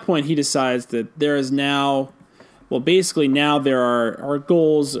at that point, he decides that there is now, now there are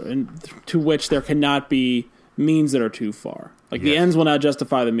goals to which there cannot be means that are too far. The ends will not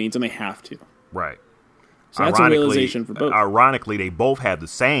justify the means, and they have to. Right. So that's a realization for both. Ironically, they both had the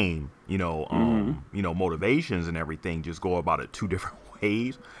same, motivations and everything. Just go about it two different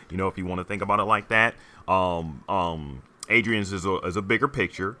ways. If you want to think about it like that. Adrian's is a bigger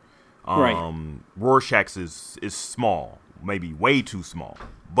picture. Right. Rorschach's is small, maybe way too small,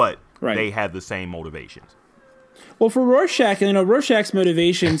 but they had the same motivations. Well, for Rorschach, Rorschach's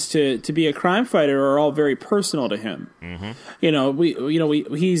motivations to be a crime fighter are all very personal to him.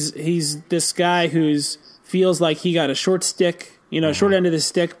 He's this guy who's feels like he got a short stick, short end of the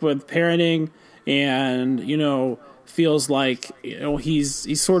stick with parenting, and feels like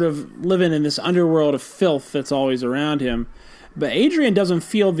he's sort of living in this underworld of filth that's always around him. But Adrian doesn't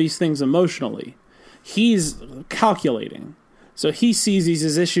feel these things emotionally. He's calculating. So he sees these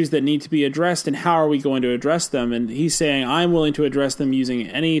as issues that need to be addressed, and how are we going to address them? And he's saying, I'm willing to address them using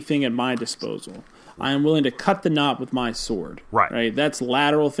anything at my disposal. I am willing to cut the knot with my sword. Right? That's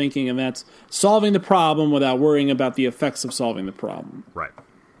lateral thinking, and that's solving the problem without worrying about the effects of solving the problem. Right.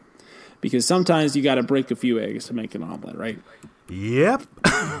 Because sometimes you got to break a few eggs to make an omelet, right? Yep.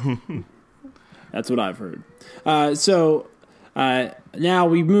 That's what I've heard. Now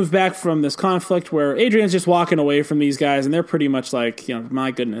we move back from this conflict where Adrian's just walking away from these guys, and they're pretty much like,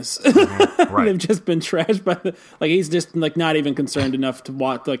 my goodness, they've just been trashed by he's just not even concerned enough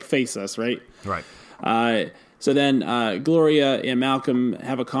to face us, right? Right. So then Gloria and Malcolm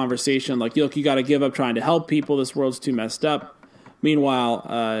have a conversation look, you got to give up trying to help people. This world's too messed up.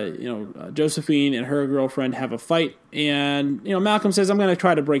 Meanwhile, Josephine and her girlfriend have a fight, and Malcolm says, I'm going to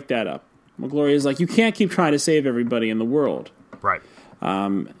try to break that up. Well, Gloria's like, you can't keep trying to save everybody in the world. Right.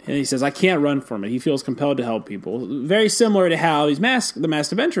 And he says, I can't run from it. He feels compelled to help people. Very similar to how the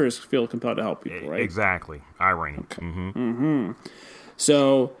masked adventurers feel compelled to help people, right? Exactly. Irony. Okay.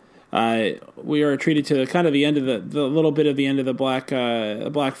 So we are treated to kind of the end of the little bit of the end of the black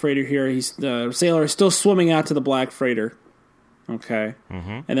freighter here. The sailor is still swimming out to the black freighter. Okay.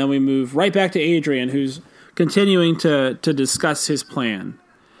 And then we move right back to Adrian, who's continuing to discuss his plan.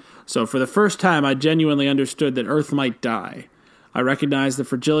 So for the first time, I genuinely understood that Earth might die. I recognized the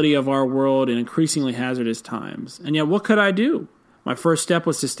fragility of our world in increasingly hazardous times. And yet, what could I do? My first step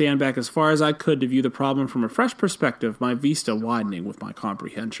was to stand back as far as I could to view the problem from a fresh perspective, my vista widening with my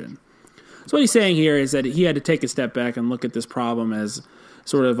comprehension. So what he's saying here is that he had to take a step back and look at this problem as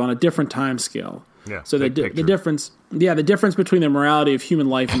sort of on a different time scale. Yeah, so the difference between the morality of human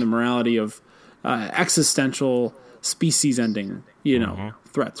life and the morality of existential species-ending,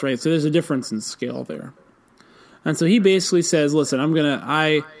 threats, right? So there's a difference in scale there. And so he basically says, listen,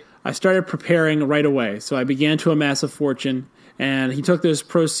 I started preparing right away. So I began to amass a fortune, and he took those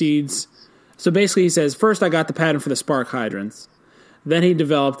proceeds. So basically he says, first I got the patent for the spark hydrants. Then he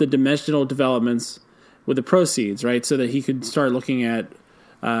developed the dimensional developments with the proceeds, right? So that he could start looking at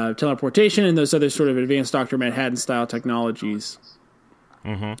teleportation and those other sort of advanced Dr. Manhattan-style technologies.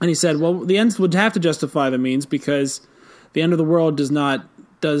 And he said, well, the ends would have to justify the means because the end of the world does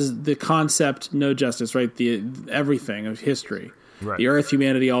the concept no justice, right? The everything of history. Right. The earth,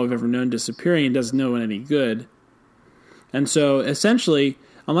 humanity, all we've ever known disappearing and doesn't know any good. And so essentially,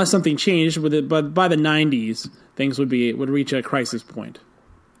 unless something changed, but by the 90s, things would reach a crisis point.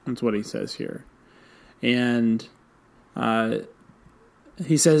 That's what he says here. And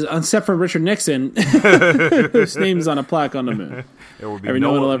he says, except for Richard Nixon, whose name's on a plaque on the moon. There would be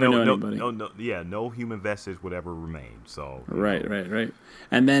no one will ever know anybody. No human vestige would ever remain. So Right.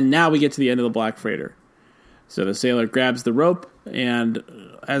 And then now we get to the end of the Black Freighter. So the sailor grabs the rope, and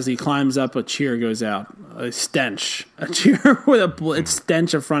as he climbs up, a cheer goes out. A stench. A cheer with a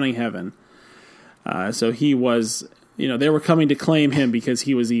stench affronting heaven. So he was, they were coming to claim him because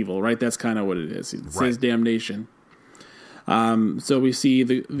he was evil, right? That's kind of what it is. It says damnation. So we see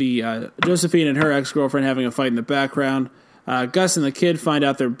the Josephine and her ex-girlfriend having a fight in the background. Gus and the kid find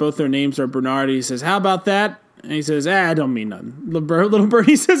out both their names are Bernard. He says, how about that? And he says, I don't mean nothing. Little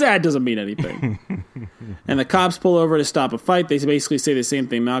Bernie says, it doesn't mean anything. And the cops pull over to stop a fight. They basically say the same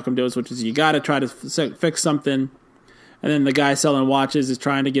thing Malcolm does, which is you got to try to fix something. And then the guy selling watches is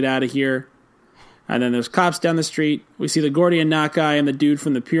trying to get out of here. And then there's cops down the street. We see the Gordian knot guy and the dude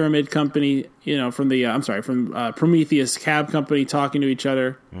from the Pyramid Company, from Prometheus Cab Company talking to each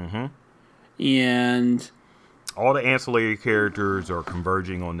other. And all the ancillary characters are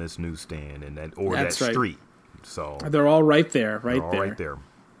converging on this newsstand and that street. So they're all right there, right there.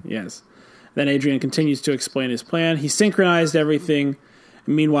 Yes. Then Adrian continues to explain his plan. He synchronized everything.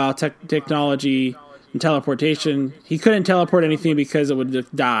 Meanwhile, technology and teleportation. He couldn't teleport anything because it would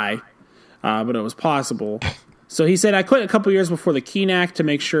just die. But it was possible. So he said, I quit a couple years before the Keene Act to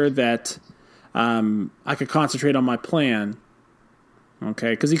make sure that I could concentrate on my plan.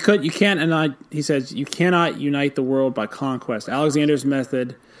 Okay, because he says, you cannot unite the world by conquest. Alexander's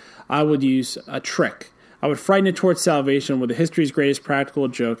method, I would use a trick. I would frighten it towards salvation with the history's greatest practical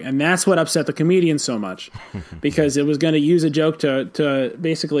joke, and that's what upset the comedian so much, because it was going to use a joke to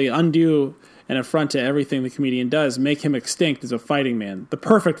basically undo an affront to everything the comedian does, make him extinct as a fighting man. The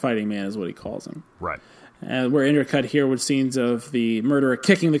perfect fighting man is what he calls him. Right. And we're intercut here with scenes of the murderer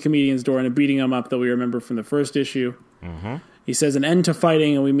kicking the comedian's door and beating him up that we remember from the first issue. He says an end to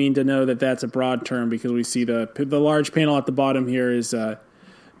fighting, and we mean to know that that's a broad term because we see the large panel at the bottom here is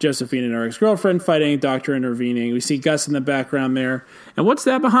Josephine and her ex-girlfriend fighting, Doctor intervening. We see Gus in the background there. And what's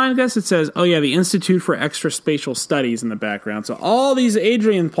that behind Gus? It says, the Institute for Extraspatial Studies in the background. So all these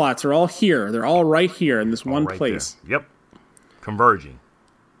Adrian plots are all here. They're all right here in this one place. There. Yep. Converging.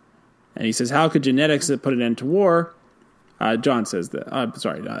 And he says, how could genetics put an end to war? John says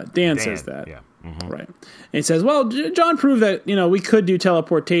that. Dan says that. Yeah. Right. And he says, well, John proved that, we could do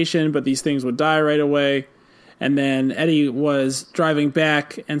teleportation, but these things would die right away. And then Eddie was driving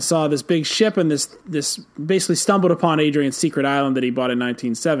back and saw this big ship, and this basically stumbled upon Adrian's secret island that he bought in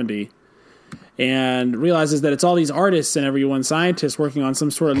 1970, and realizes that it's all these artists and everyone scientists working on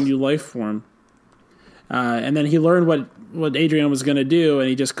some sort of new life form. And then he learned what Adrian was going to do, and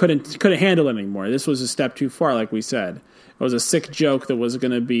he just couldn't handle it anymore. This was a step too far, like we said. It was a sick joke that was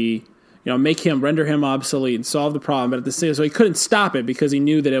going to be, render him obsolete and solve the problem. But at the same, so he couldn't stop it because he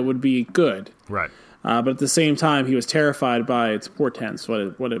knew that it would be good. Right. But at the same time, he was terrified by its portents,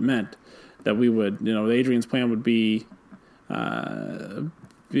 what it meant, that we would, Adrian's plan would be coming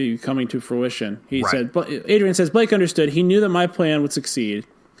to fruition. Adrian says, Blake understood. He knew that my plan would succeed.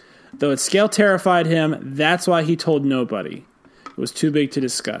 Though its scale terrified him, that's why he told nobody. It was too big to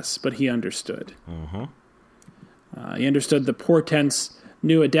discuss, but he understood. He understood the portents,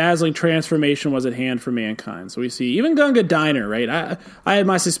 knew a dazzling transformation was at hand for mankind. So we see even Gunga Diner, right? I had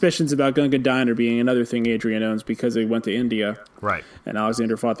my suspicions about Gunga Diner being another thing Adrian owns because they went to India. Right. And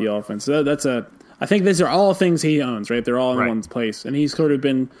Alexander fought the elephants. So I think these are all things he owns, right? They're all in one place. And he's sort of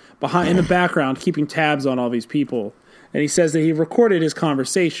been behind in the background keeping tabs on all these people. And he says that he recorded his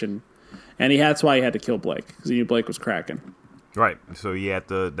conversation, and that's why he had to kill Blake, because he knew Blake was cracking. Right. So he had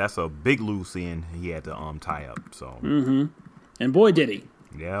to. That's a big loose end he had to tie up. So. And boy, did he.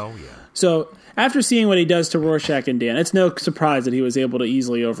 Yeah. So after seeing what he does to Rorschach and Dan, it's no surprise that he was able to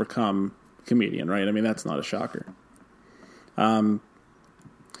easily overcome Comedian, right? I mean, that's not a shocker.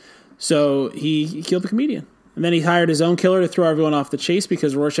 So he killed the Comedian. And then he hired his own killer to throw everyone off the chase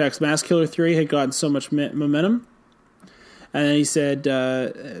because Rorschach's mass killer theory had gotten so much momentum. And then he said,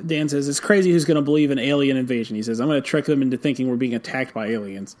 Dan says, it's crazy who's going to believe in alien invasion. He says, I'm going to trick them into thinking we're being attacked by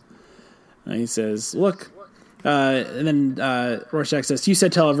aliens. And he says, look. And then Rorschach says, you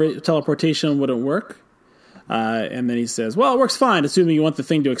said teleportation wouldn't work. And then he says, well, it works fine, assuming you want the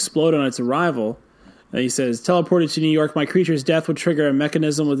thing to explode on its arrival. And he says, teleported to New York, my creature's death would trigger a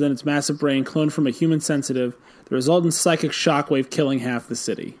mechanism within its massive brain cloned from a human sensitive. The resultant psychic shockwave killing half the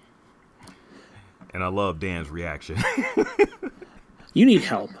city. And I love Dan's reaction. You need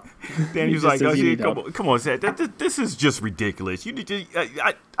help. Dan, he's like, come on, Seth, this is just ridiculous.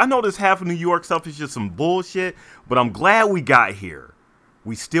 I know this half of New York stuff is just some bullshit, but I'm glad we got here.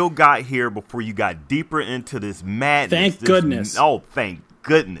 We still got here before you got deeper into this madness. Thank goodness. Thank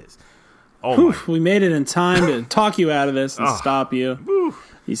goodness. We made it in time to talk you out of this and stop you. Whew.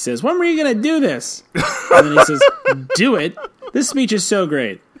 He says, when were you going to do this? And then he says, do it. This speech is so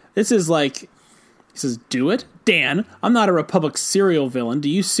great. This is like, he says, do it? Dan, I'm not a Republic serial villain. Do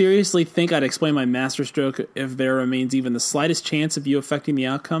you seriously think I'd explain my masterstroke if there remains even the slightest chance of you affecting the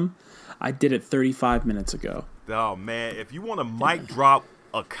outcome? I did it 35 minutes ago. Oh, man, if you want to mic drop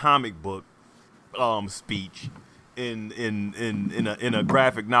a comic book speech in a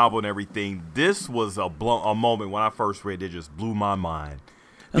graphic novel and everything, this was a moment when I first read it just blew my mind.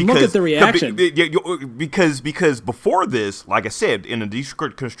 And look at the reaction. Because before this, like I said, in the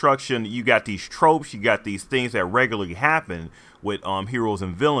deconstruction, you got these tropes, you got these things that regularly happen with heroes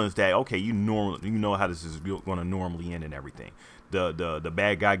and villains that, okay, you know how this is going to normally end and everything. The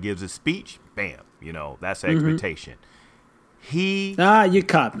bad guy gives his speech, bam, that's the expectation. You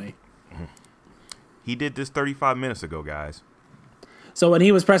caught me. He did this 35 minutes ago, guys. So when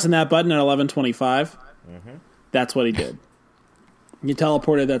he was pressing that button at 11:25, that's what he did. He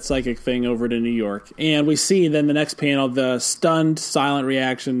teleported that psychic thing over to New York. And we see then the next panel, the stunned, silent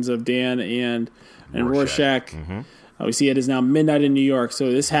reactions of Dan and Rorschach. We see it is now midnight in New York.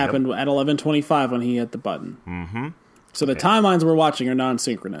 So this happened at 11:25 when he hit the button. So the timelines we're watching are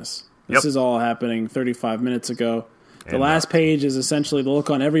non-synchronous. This is all happening 35 minutes ago. The last page is essentially the look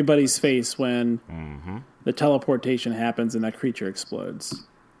on everybody's face when the teleportation happens and that creature explodes.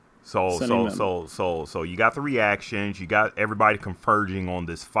 So you got the reactions, you got everybody converging on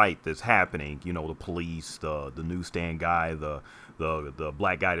this fight that's happening. The police, the newsstand guy, the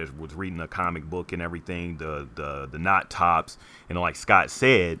black guy that was reading a comic book and everything, the knot tops, and like Scott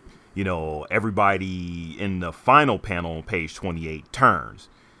said, everybody in the final panel on page 28 turns.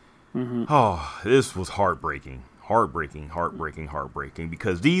 Oh, this was heartbreaking,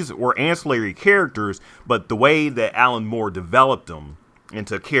 because these were ancillary characters, but the way that Alan Moore developed them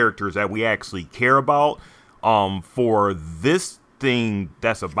into characters that we actually care about, for this thing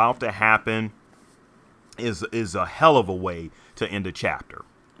that's about to happen is a hell of a way to end a chapter.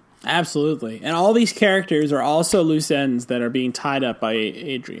 Absolutely. And all these characters are also loose ends that are being tied up by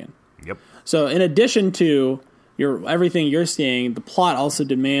Adrian. Yep. So in addition to everything you're seeing, the plot also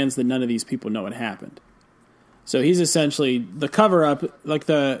demands that none of these people know what happened. So he's essentially the cover-up, like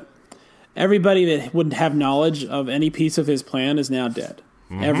everybody that wouldn't have knowledge of any piece of his plan is now dead.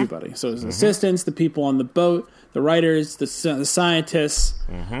 Everybody. So his assistants, the people on the boat, the writers, the scientists,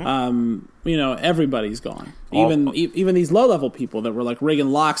 everybody's gone. Even these low-level people that were like rigging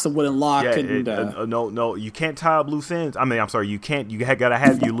locks that wouldn't lock. No, you can't tie up loose ends. You got to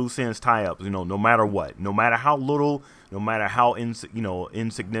have your loose ends tie up, no matter what. No matter how little, no matter how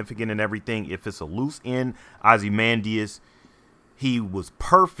insignificant and everything. If it's a loose end, Ozymandias, he was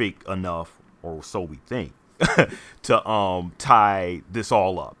perfect enough, or so we think, to tie this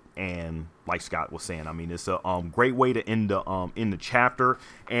all up. And like Scott was saying, it's a great way to end the chapter.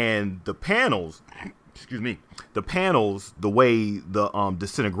 And the panels, the way the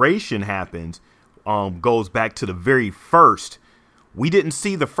disintegration happens goes back to the very first. We didn't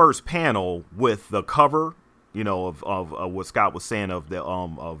see the first panel with the cover, of what Scott was saying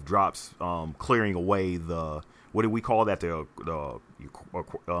of Drops clearing away the, what do we call that, the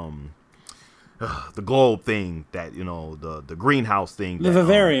globe thing, that the greenhouse thing, the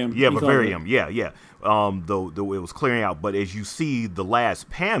vivarium. Vivarium. It was clearing out. But as you see, the last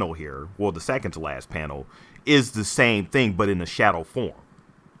panel here, well, the second to last panel, is the same thing, but in a shadow form.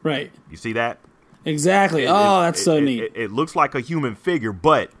 Right. You see that? Exactly. That's so neat. It looks like a human figure,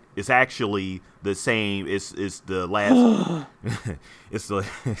 but it's actually the same. It's the last. It's the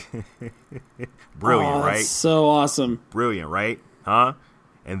brilliant, right? So awesome. Brilliant, right? Huh?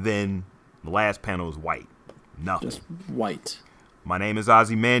 And then the last panel is white. Nothing. Just white. My name is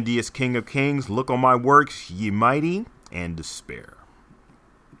Ozymandias, King of Kings. Look on my works, ye mighty, and despair.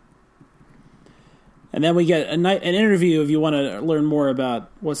 And then we get an interview if you want to learn more about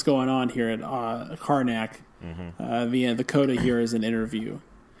what's going on here at Karnak. The coda here is an interview.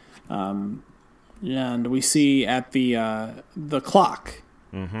 And we see at the clock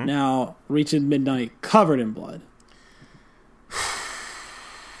now reaching midnight, covered in blood.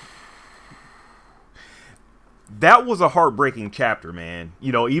 That was a heartbreaking chapter, man.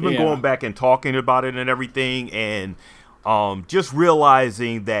 You know, even Yeah. going back and talking about it and everything, and just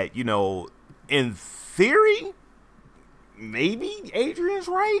realizing that, you know, in theory, maybe Adrian's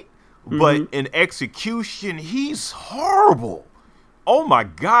right, but in execution, he's horrible. Oh my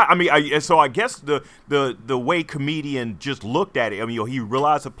God! I mean, so I guess the way comedian just looked at it. I mean, you know, he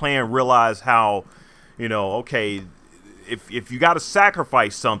realized the plan, realized how, you know, okay, if you got to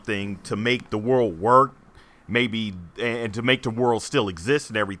sacrifice something to make the world work, maybe, and to make the world still exist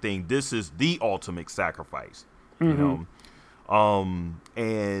and everything, this is the ultimate sacrifice. You know,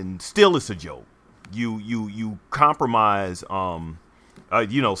 and still it's a joke. You compromise,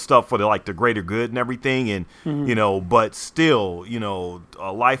 you know, stuff for the greater good and everything, and you know, but still, you know,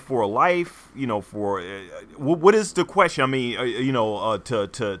 a life for a life, you know, for what is the question? I mean, you know,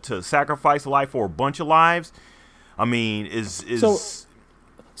 to sacrifice a life for a bunch of lives. I mean, is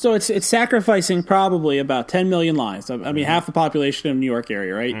So it's sacrificing probably about 10 million lives. I mean, half the population of the New York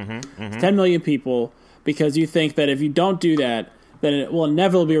area, right? 10 million people, because you think that if you don't do that, then it will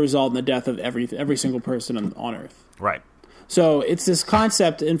inevitably result in the death of every single person on Earth. right? So it's this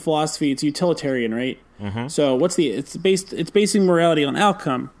concept in philosophy. It's utilitarian, right? So it's basing morality on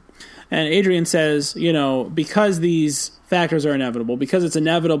outcome. And Adrian says, you know, because these factors are inevitable, because it's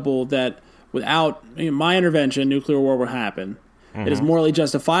inevitable that without my intervention, nuclear war will happen. It is morally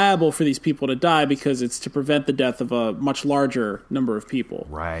justifiable for these people to die because it's to prevent the death of a much larger number of people.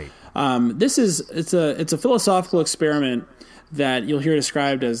 Right. It's a philosophical experiment that you'll hear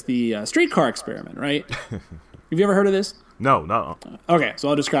described as the streetcar experiment, right? Have you ever heard of this? No. Okay, so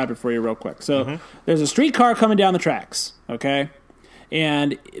I'll describe it for you real quick. So there's a streetcar coming down the tracks, okay?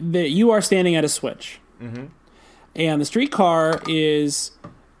 And you are standing at a switch. And the streetcar is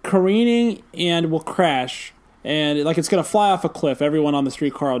careening and will crash. And it's going to fly off a cliff. Everyone on the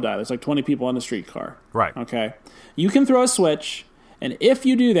streetcar will die. There's 20 people on the streetcar. Right. Okay. You can throw a switch, and if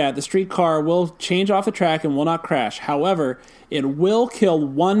you do that, the streetcar will change off the track and will not crash. However, it will kill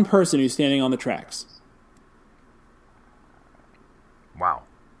one person who's standing on the tracks. Wow.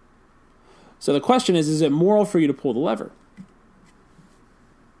 So the question is it moral for you to pull the lever?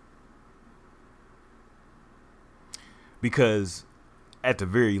 Because at the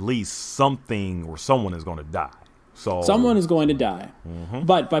very least, something or someone is going to die. So Someone is going to die.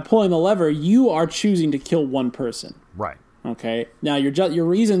 But by pulling the lever, you are choosing to kill one person. right, Okay? Now, your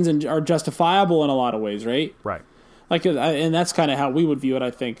reasons are justifiable in a lot of ways, right? right, And that's kind of how we would view it, I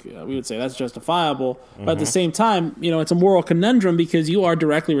think. We would say that's justifiable. But at the same time, you know, it's a moral conundrum because you are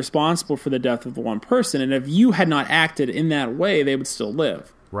directly responsible for the death of the one person. And if you had not acted in that way, they would still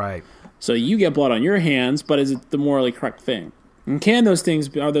live. right. So you get blood on your hands, but is it the morally correct thing? And are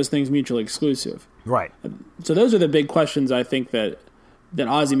those things mutually exclusive? Right. So those are the big questions I think that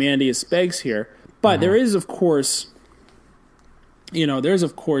Ozymandias begs here. But there is, of course, a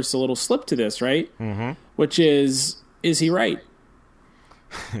little slip to this, right? Which is he right?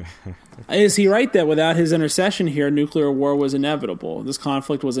 Is he right that without his intercession here, nuclear war was inevitable? This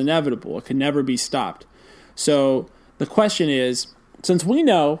conflict was inevitable. It could never be stopped. So the question is, since we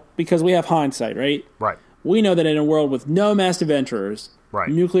know, because we have hindsight, right? Right. We know that in a world with no mass adventurers, Right.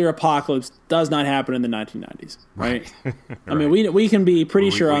 nuclear apocalypse does not happen in the 1990s, right? I mean, we can be pretty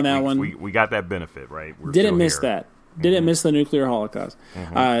sure on that one. We got that benefit, right? We're Didn't still miss here. that. Didn't miss the nuclear holocaust.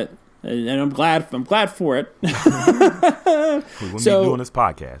 And I'm glad for it. We wouldn't be doing this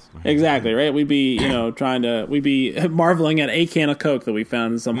podcast. Exactly, right? We'd be, we'd be marveling at a can of Coke that we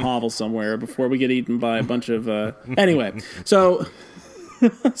found in some hovel somewhere before we get eaten by a bunch of anyway. So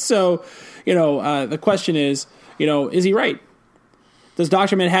the question is he right? Does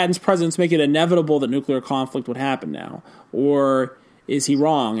Dr. Manhattan's presence make it inevitable that nuclear conflict would happen now? Or is he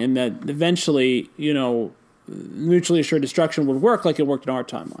wrong in that eventually, mutually assured destruction would work like it worked in our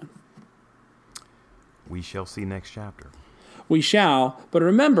timeline? We shall see next chapter. We shall. But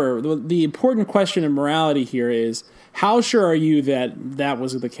remember, the important question in morality here is, how sure are you that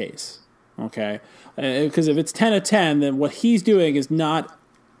was the case? Okay? Because if it's 10 of 10, then what he's doing is not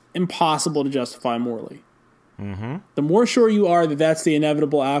impossible to justify morally. Mm-hmm. The more sure you are that that's the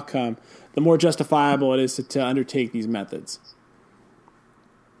inevitable outcome, the more justifiable it is to undertake these methods.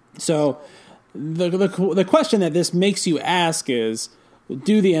 So the question that this makes you ask is,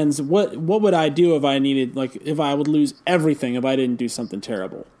 do the ends, what would I do if I needed, like, if I would lose everything if I didn't do something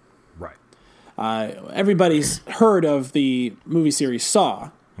terrible? Right. Everybody's heard of the movie series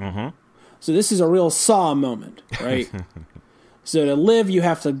Saw. Mm-hmm. So this is a real Saw moment, right? So to live, you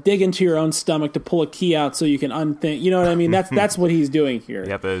have to dig into your own stomach to pull a key out so you can unthink. You know what I mean? That's what he's doing here.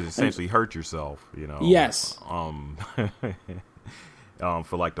 You have to essentially hurt yourself, you know. Yes.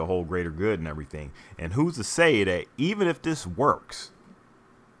 For like the whole greater good and everything. And who's to say that even if this works,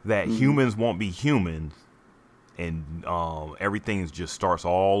 that humans won't be humans and everything just starts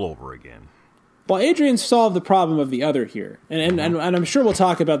all over again? Well, Adrian solved the problem of the other here. And I'm sure we'll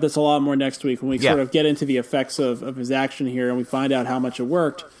talk about this a lot more next week when we sort of get into the effects of his action here and we find out how much it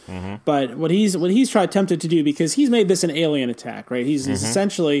worked. Mm-hmm. But what he's attempted to do, because he's made this an alien attack, right? He's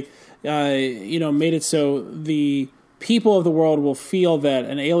essentially made it so the people of the world will feel that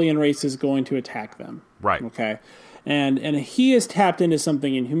an alien race is going to attack them. Right. Okay. And he has tapped into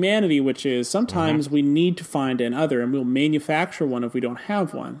something in humanity, which is sometimes we need to find an other, and we'll manufacture one if we don't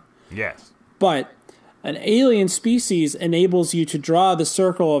have one. Yes. But an alien species enables you to draw the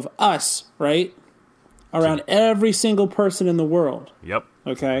circle of us, right, around every single person in the world. Yep.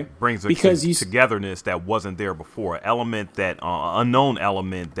 Okay. Brings a togetherness that wasn't there before. Element that unknown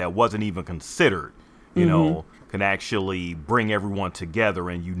element that wasn't even considered. You know, can actually bring everyone together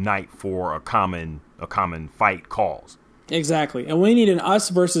and unite for a common fight cause. Exactly. And we need an us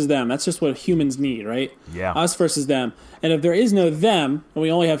versus them. That's just what humans need, right? Yeah. Us versus them. And if there is no them, and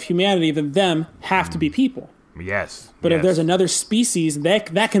we only have humanity, then them have to be people. Yes. But if there's another species,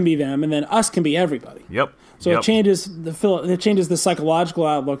 that can be them, and then us can be everybody. Yep. So it changes the psychological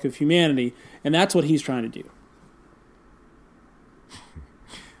outlook of humanity, and that's what he's trying to do.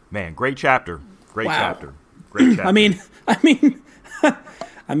 Man, great chapter. Great chapter. Great chapter.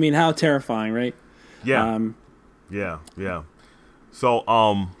 I mean, how terrifying, right? Yeah. Yeah. So,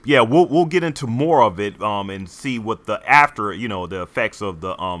 we'll get into more of it, and see what the effects of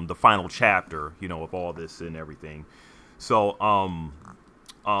the final chapter, of all this and everything. So,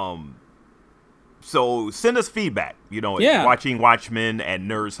 so send us feedback, Watching Watchmen at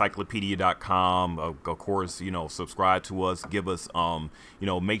nerdcyclopedia.com. Of course, subscribe to us, give us,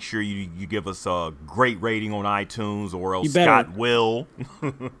 make sure you give us a great rating on iTunes, or else Scott will.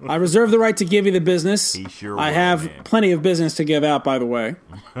 I reserve the right to give you the business. He sure I will, have man. plenty of business to give out, by the way.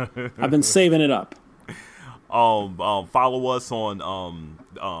 I've been saving it up. Follow us on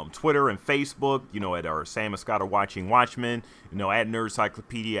Twitter and Facebook, at our Sam and Scott are Watching Watchmen, at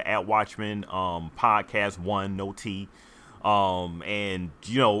Nerdcyclopedia, at Watchmen, Podcast 1, no T. And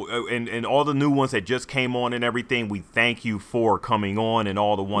all the new ones that just came on and everything, we thank you for coming on, and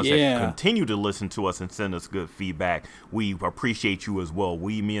all the ones that continue to listen to us and send us good feedback. We appreciate you as well.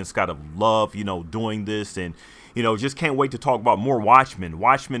 Me and Scott have loved, doing this, and just can't wait to talk about more Watchmen.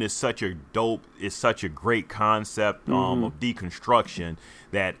 Watchmen is such a great concept of deconstruction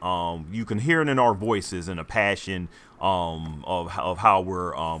that you can hear it in our voices and a passion of how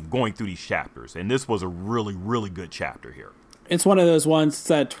we're going through these chapters. And this was a really, really good chapter here. It's one of those ones, it's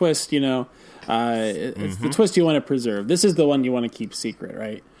that twist, it's the twist you want to preserve. This is the one you want to keep secret,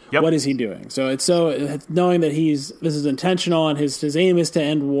 right? Yep. What is he doing? So it's knowing that this is intentional and his aim is to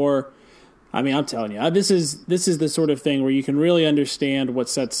end war. I mean, I'm telling you, this is the sort of thing where you can really understand what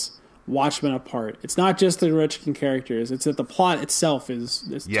sets Watchmen apart. It's not just the Richkin characters; it's that the plot itself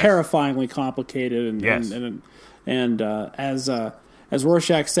is terrifyingly complicated. And as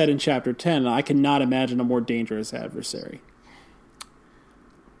Rorschach said in Chapter 10, I cannot imagine a more dangerous adversary.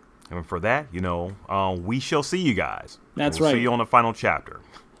 And for that, we shall see you guys. We'll see you on the final chapter.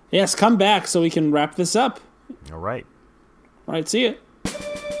 Yes, come back so we can wrap this up. All right. All right, see you.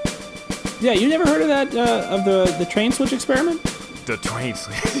 Yeah, you never heard of that, of the train switch experiment? The train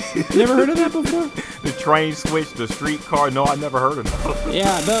switch. You never heard of that before? The train switch, the streetcar. No, I never heard of that.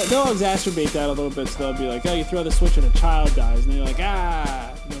 Yeah, they'll exacerbate that a little bit. So they'll be like, oh, you throw the switch and a child dies. And you're like,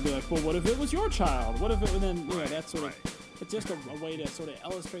 ah. And they'll be like, well, what if it was your child? What if it, and then, that's sort of, it's just a way to sort of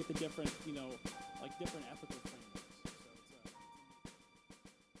illustrate the different, different ethical